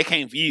 It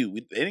came for you.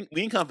 We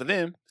didn't come for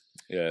them.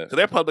 Yeah. So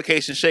their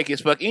publication's shaky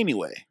as fuck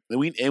anyway.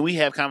 And we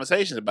have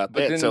conversations about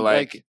that. Then, so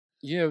like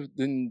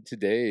then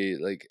today,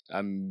 like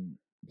I'm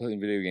playing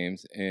video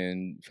games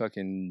and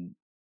fucking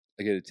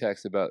I get a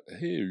text about,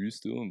 hey, are you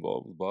still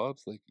involved with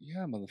Bob's? Like,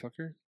 yeah,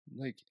 motherfucker.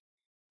 Like,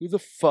 who the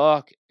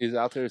fuck is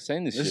out there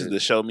saying this shit? This is the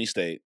show me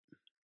state.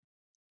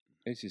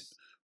 It's just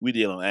we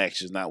deal on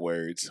actions, not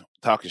words.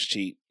 Talk is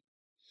cheap.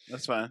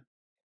 That's fine.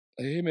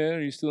 Hey man,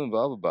 are you still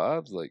involved with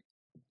Bob's? Like,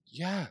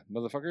 yeah,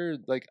 motherfucker.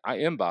 Like, I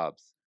am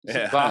Bob's.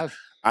 Yeah. Bob.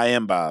 I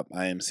am Bob.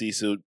 I am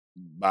Cecil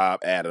Bob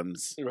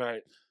Adams.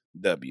 Right.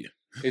 W.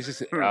 It's just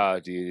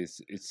dude,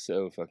 it's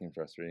so fucking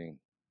frustrating.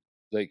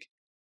 Like,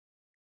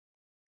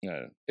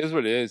 no, it is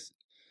what it is.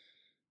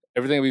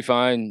 Everything will be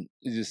fine.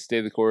 You just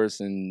stay the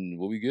course and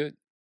we'll be good.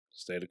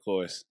 Stay the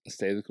course.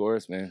 Stay the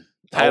course, man.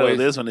 Title always, of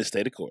this one is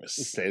Stay the Course.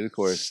 Stay the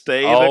course.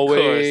 Stay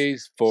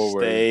always the course.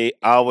 forward. Stay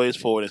always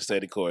forward and stay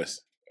the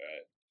course. All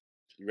right.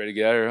 You ready to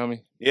get out of here,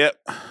 homie? Yep.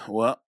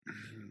 Well,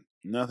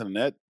 nothing on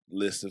that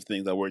list of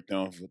things I worked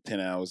on for 10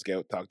 hours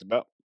ago talked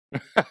about.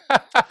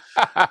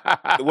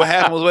 What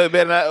happened was way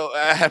better than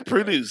I have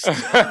produced.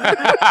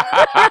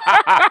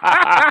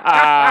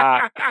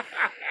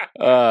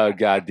 Oh,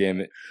 God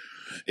damn it.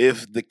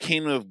 If the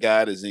kingdom of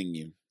God is in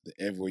you, that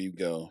everywhere you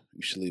go,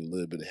 you should leave a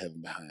little bit of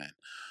heaven behind.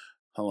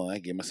 Hold on,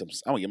 I'm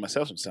gonna give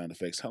myself some sound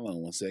effects. Hold on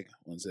 1 sec.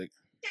 1 sec.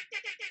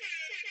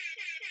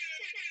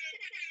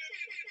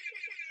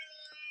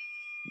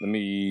 Let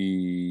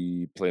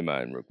me play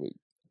mine real quick.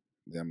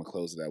 Then I'm gonna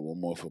close it out one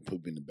more for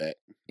poop in the back.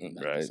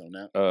 Right. So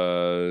now.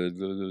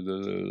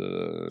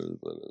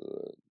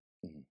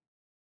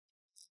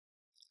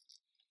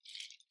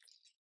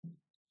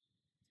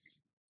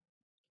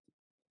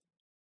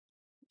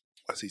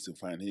 I see some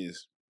find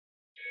his.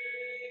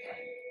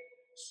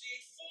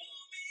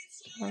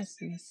 I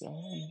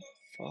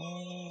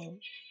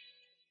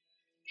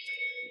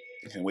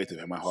can't wait to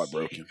have my heart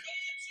broken.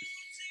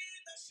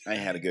 I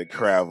ain't had a good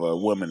cry of a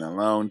woman in a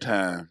long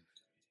time.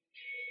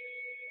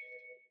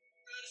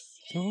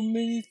 So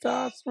many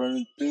thoughts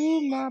running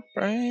through my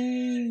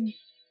brain.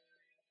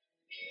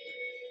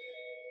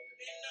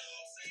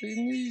 Take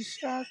me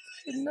shots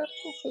that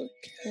never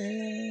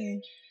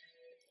came.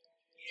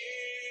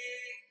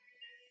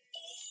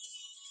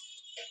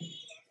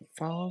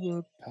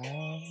 Fall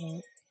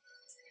apart.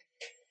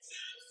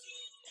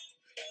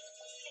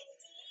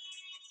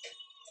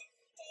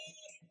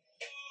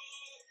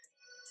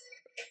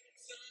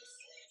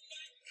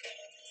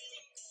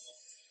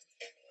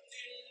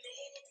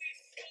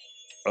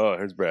 Oh,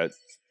 here's Brad.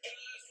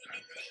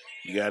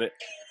 You got it?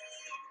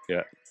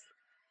 Yeah.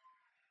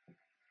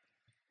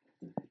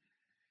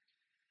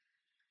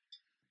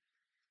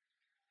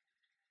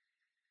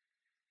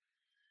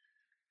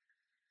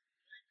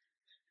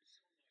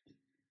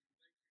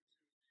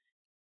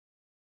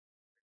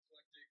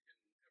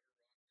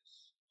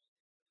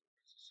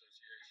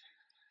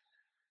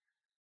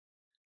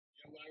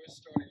 When I was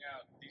starting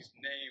out, these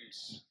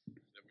names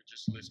that were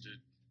just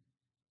listed,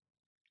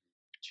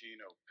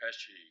 Pacino,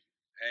 Pesci,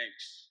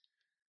 Hanks,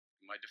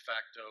 my de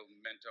facto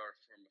mentor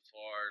from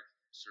afar,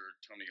 Sir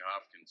Tony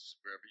Hopkins,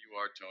 wherever you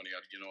are, Tony,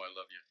 you know I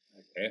love you.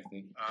 Okay.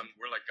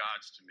 We're like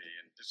gods to me,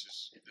 and this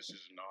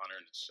is an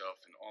honor in itself,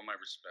 and all my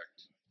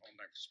respect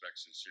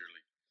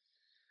sincerely.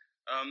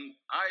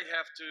 I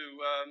have to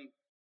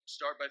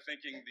start by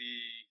thanking the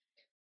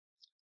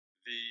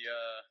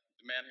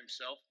man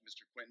himself,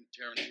 Mr. Quentin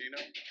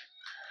Tarantino.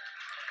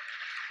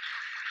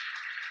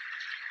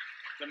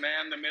 The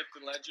man, the myth,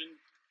 the legend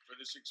for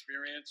this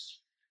experience,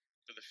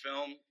 for the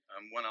film,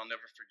 one I'll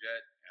never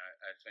forget.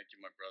 I thank you,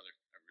 my brother.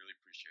 I really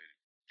appreciate it.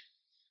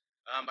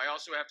 I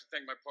also have to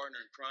thank my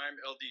partner in crime,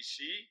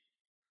 LDC.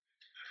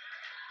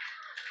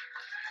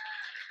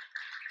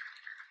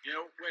 You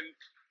know,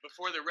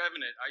 before The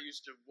Revenant, I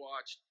used to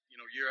watch,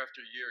 year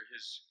after year,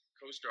 his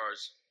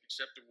co-stars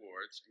accept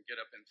awards and get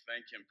up and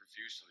thank him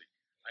profusely.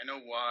 I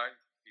know why.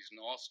 He's an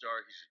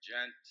all-star. He's a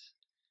gent.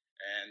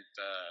 And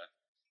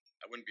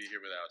I wouldn't be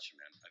here without you,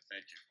 man. I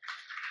thank you.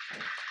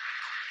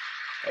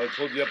 I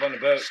pulled you up on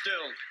the boat.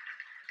 Still,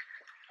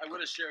 I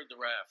would have shared the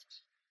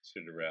raft.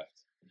 Shared the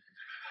raft.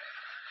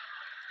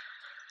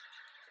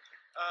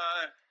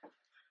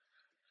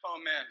 Oh,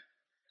 man.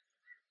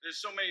 There's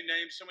so many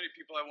names, so many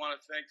people I want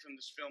to thank from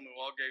this film who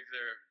all gave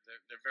their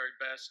very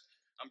best.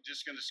 I'm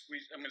going to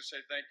say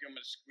thank you. I'm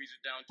going to squeeze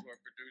it down to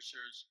our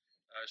producers,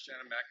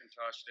 Shannon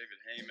McIntosh, David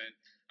Heyman.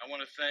 I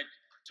want to thank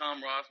Tom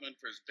Rothman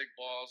for his big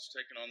balls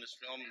taking on this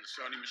film, the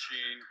Sony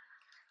Machine.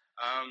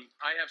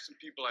 I have some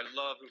people I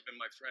love who've been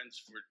my friends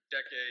for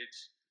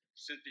decades.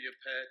 Cynthia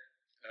Pett,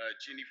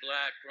 Jeannie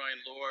Black, Brian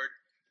Lord,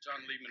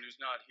 John Liebman, who's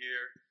not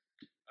here.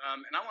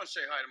 And I want to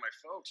say hi to my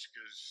folks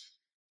because,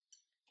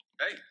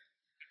 hey,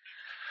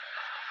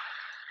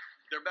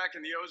 they're back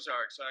in the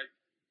Ozarks.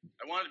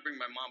 I wanted to bring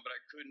my mom, but I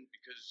couldn't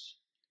because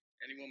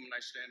any woman I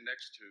stand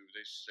next to,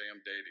 they say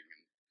I'm dating,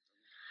 and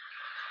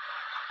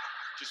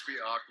just be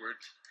awkward.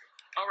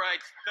 All right,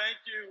 thank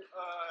you.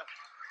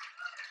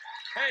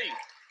 Hey,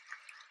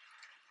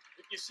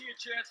 if you see a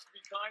chance to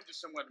be kind to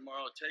someone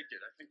tomorrow, take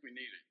it. I think we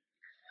need it.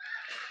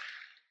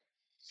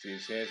 See a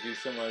chance to be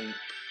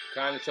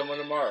kind to someone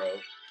tomorrow.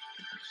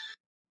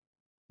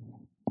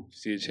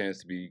 See a chance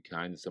to be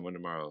kind to someone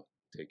tomorrow.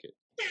 Take it.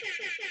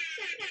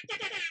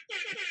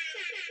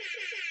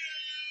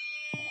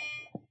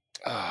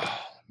 Oh,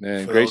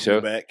 man, For great those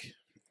show. Back.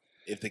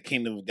 If the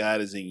kingdom of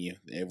God is in you,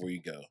 everywhere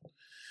you go,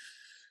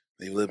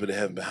 they a little bit of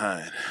heaven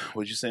behind.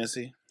 What'd you say,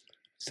 C?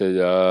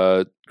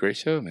 Said, great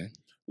show, man.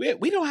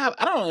 We don't have.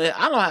 I don't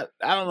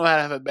know how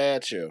to have a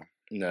bad show.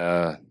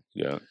 Nah,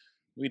 yeah,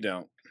 We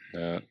don't.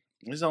 nah.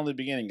 It's only the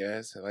beginning,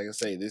 guys. Like I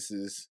say, this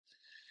is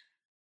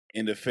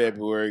end of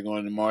February going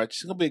into March.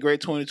 It's gonna be a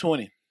great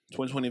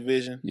 2020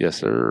 vision. Yes,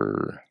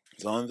 sir.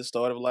 It's only the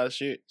start of a lot of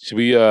shit. Should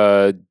we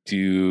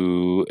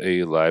do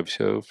a live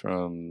show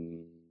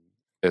from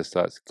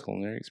S.'s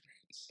culinary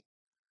experience?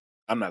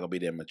 I'm not gonna be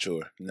that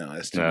mature. No,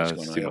 that's too No, much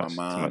it's going too on. much,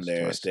 My too mom much, there,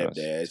 too much, too much,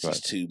 stepdad. It's too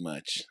just much. too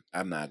much.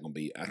 I'm not gonna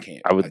be. I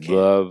can't. I would can't.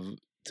 love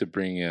to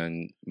bring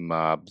in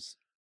Mob's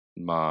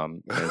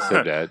mom and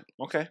stepdad.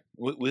 Okay,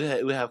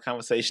 we'll have a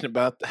conversation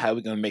about how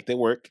we're gonna make that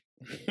work.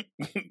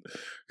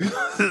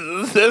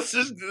 That's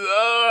just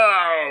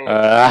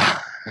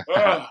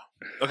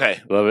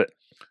okay. Love it.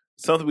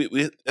 Something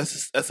we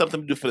that's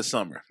something to do for the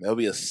summer. That'll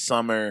be a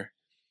summer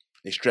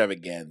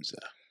extravaganza.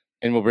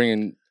 And we'll bring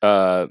in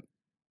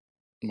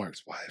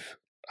Mark's wife.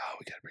 Oh,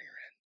 we gotta bring her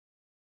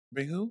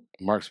Bring who?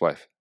 in. Mark's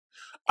wife.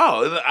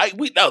 Oh,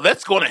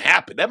 that's going to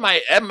happen. I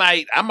might.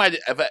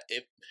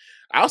 If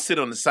I'll sit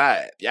on the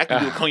side. Y'all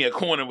can do a cognac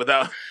corner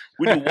without.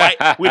 We do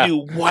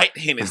white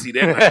Hennessy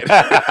that night.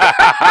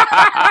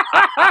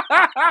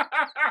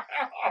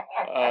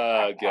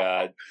 Oh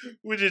God.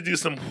 We just do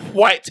some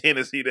white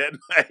Hennessy that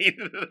night.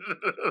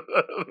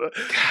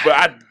 But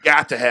I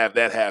got to have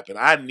that happen.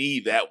 I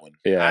need that one.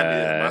 Yeah. I need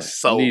it in my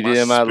soul. Need it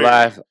in my spirit.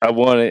 life. I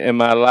want it in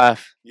my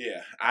life.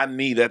 Yeah, I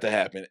need that to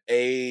happen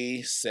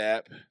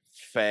ASAP,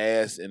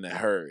 fast, in a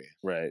hurry.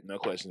 Right. No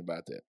question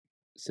about that.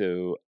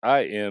 So I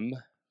am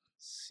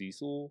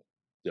Cecil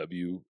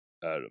W.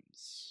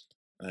 Adams.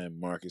 I am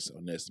Marcus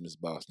Onesimus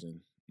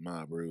Boston,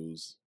 Mob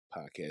Rules,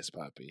 Podcast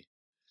Poppy.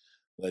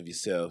 Love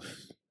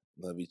yourself,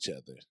 love each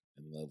other,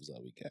 and love is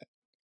all we got.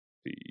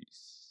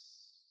 Peace.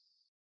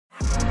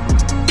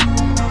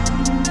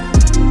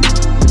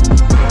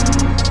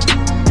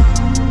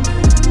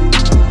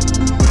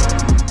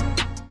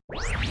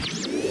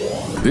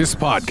 This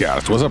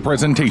podcast was a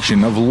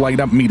presentation of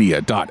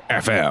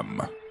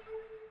lightupmedia.fm.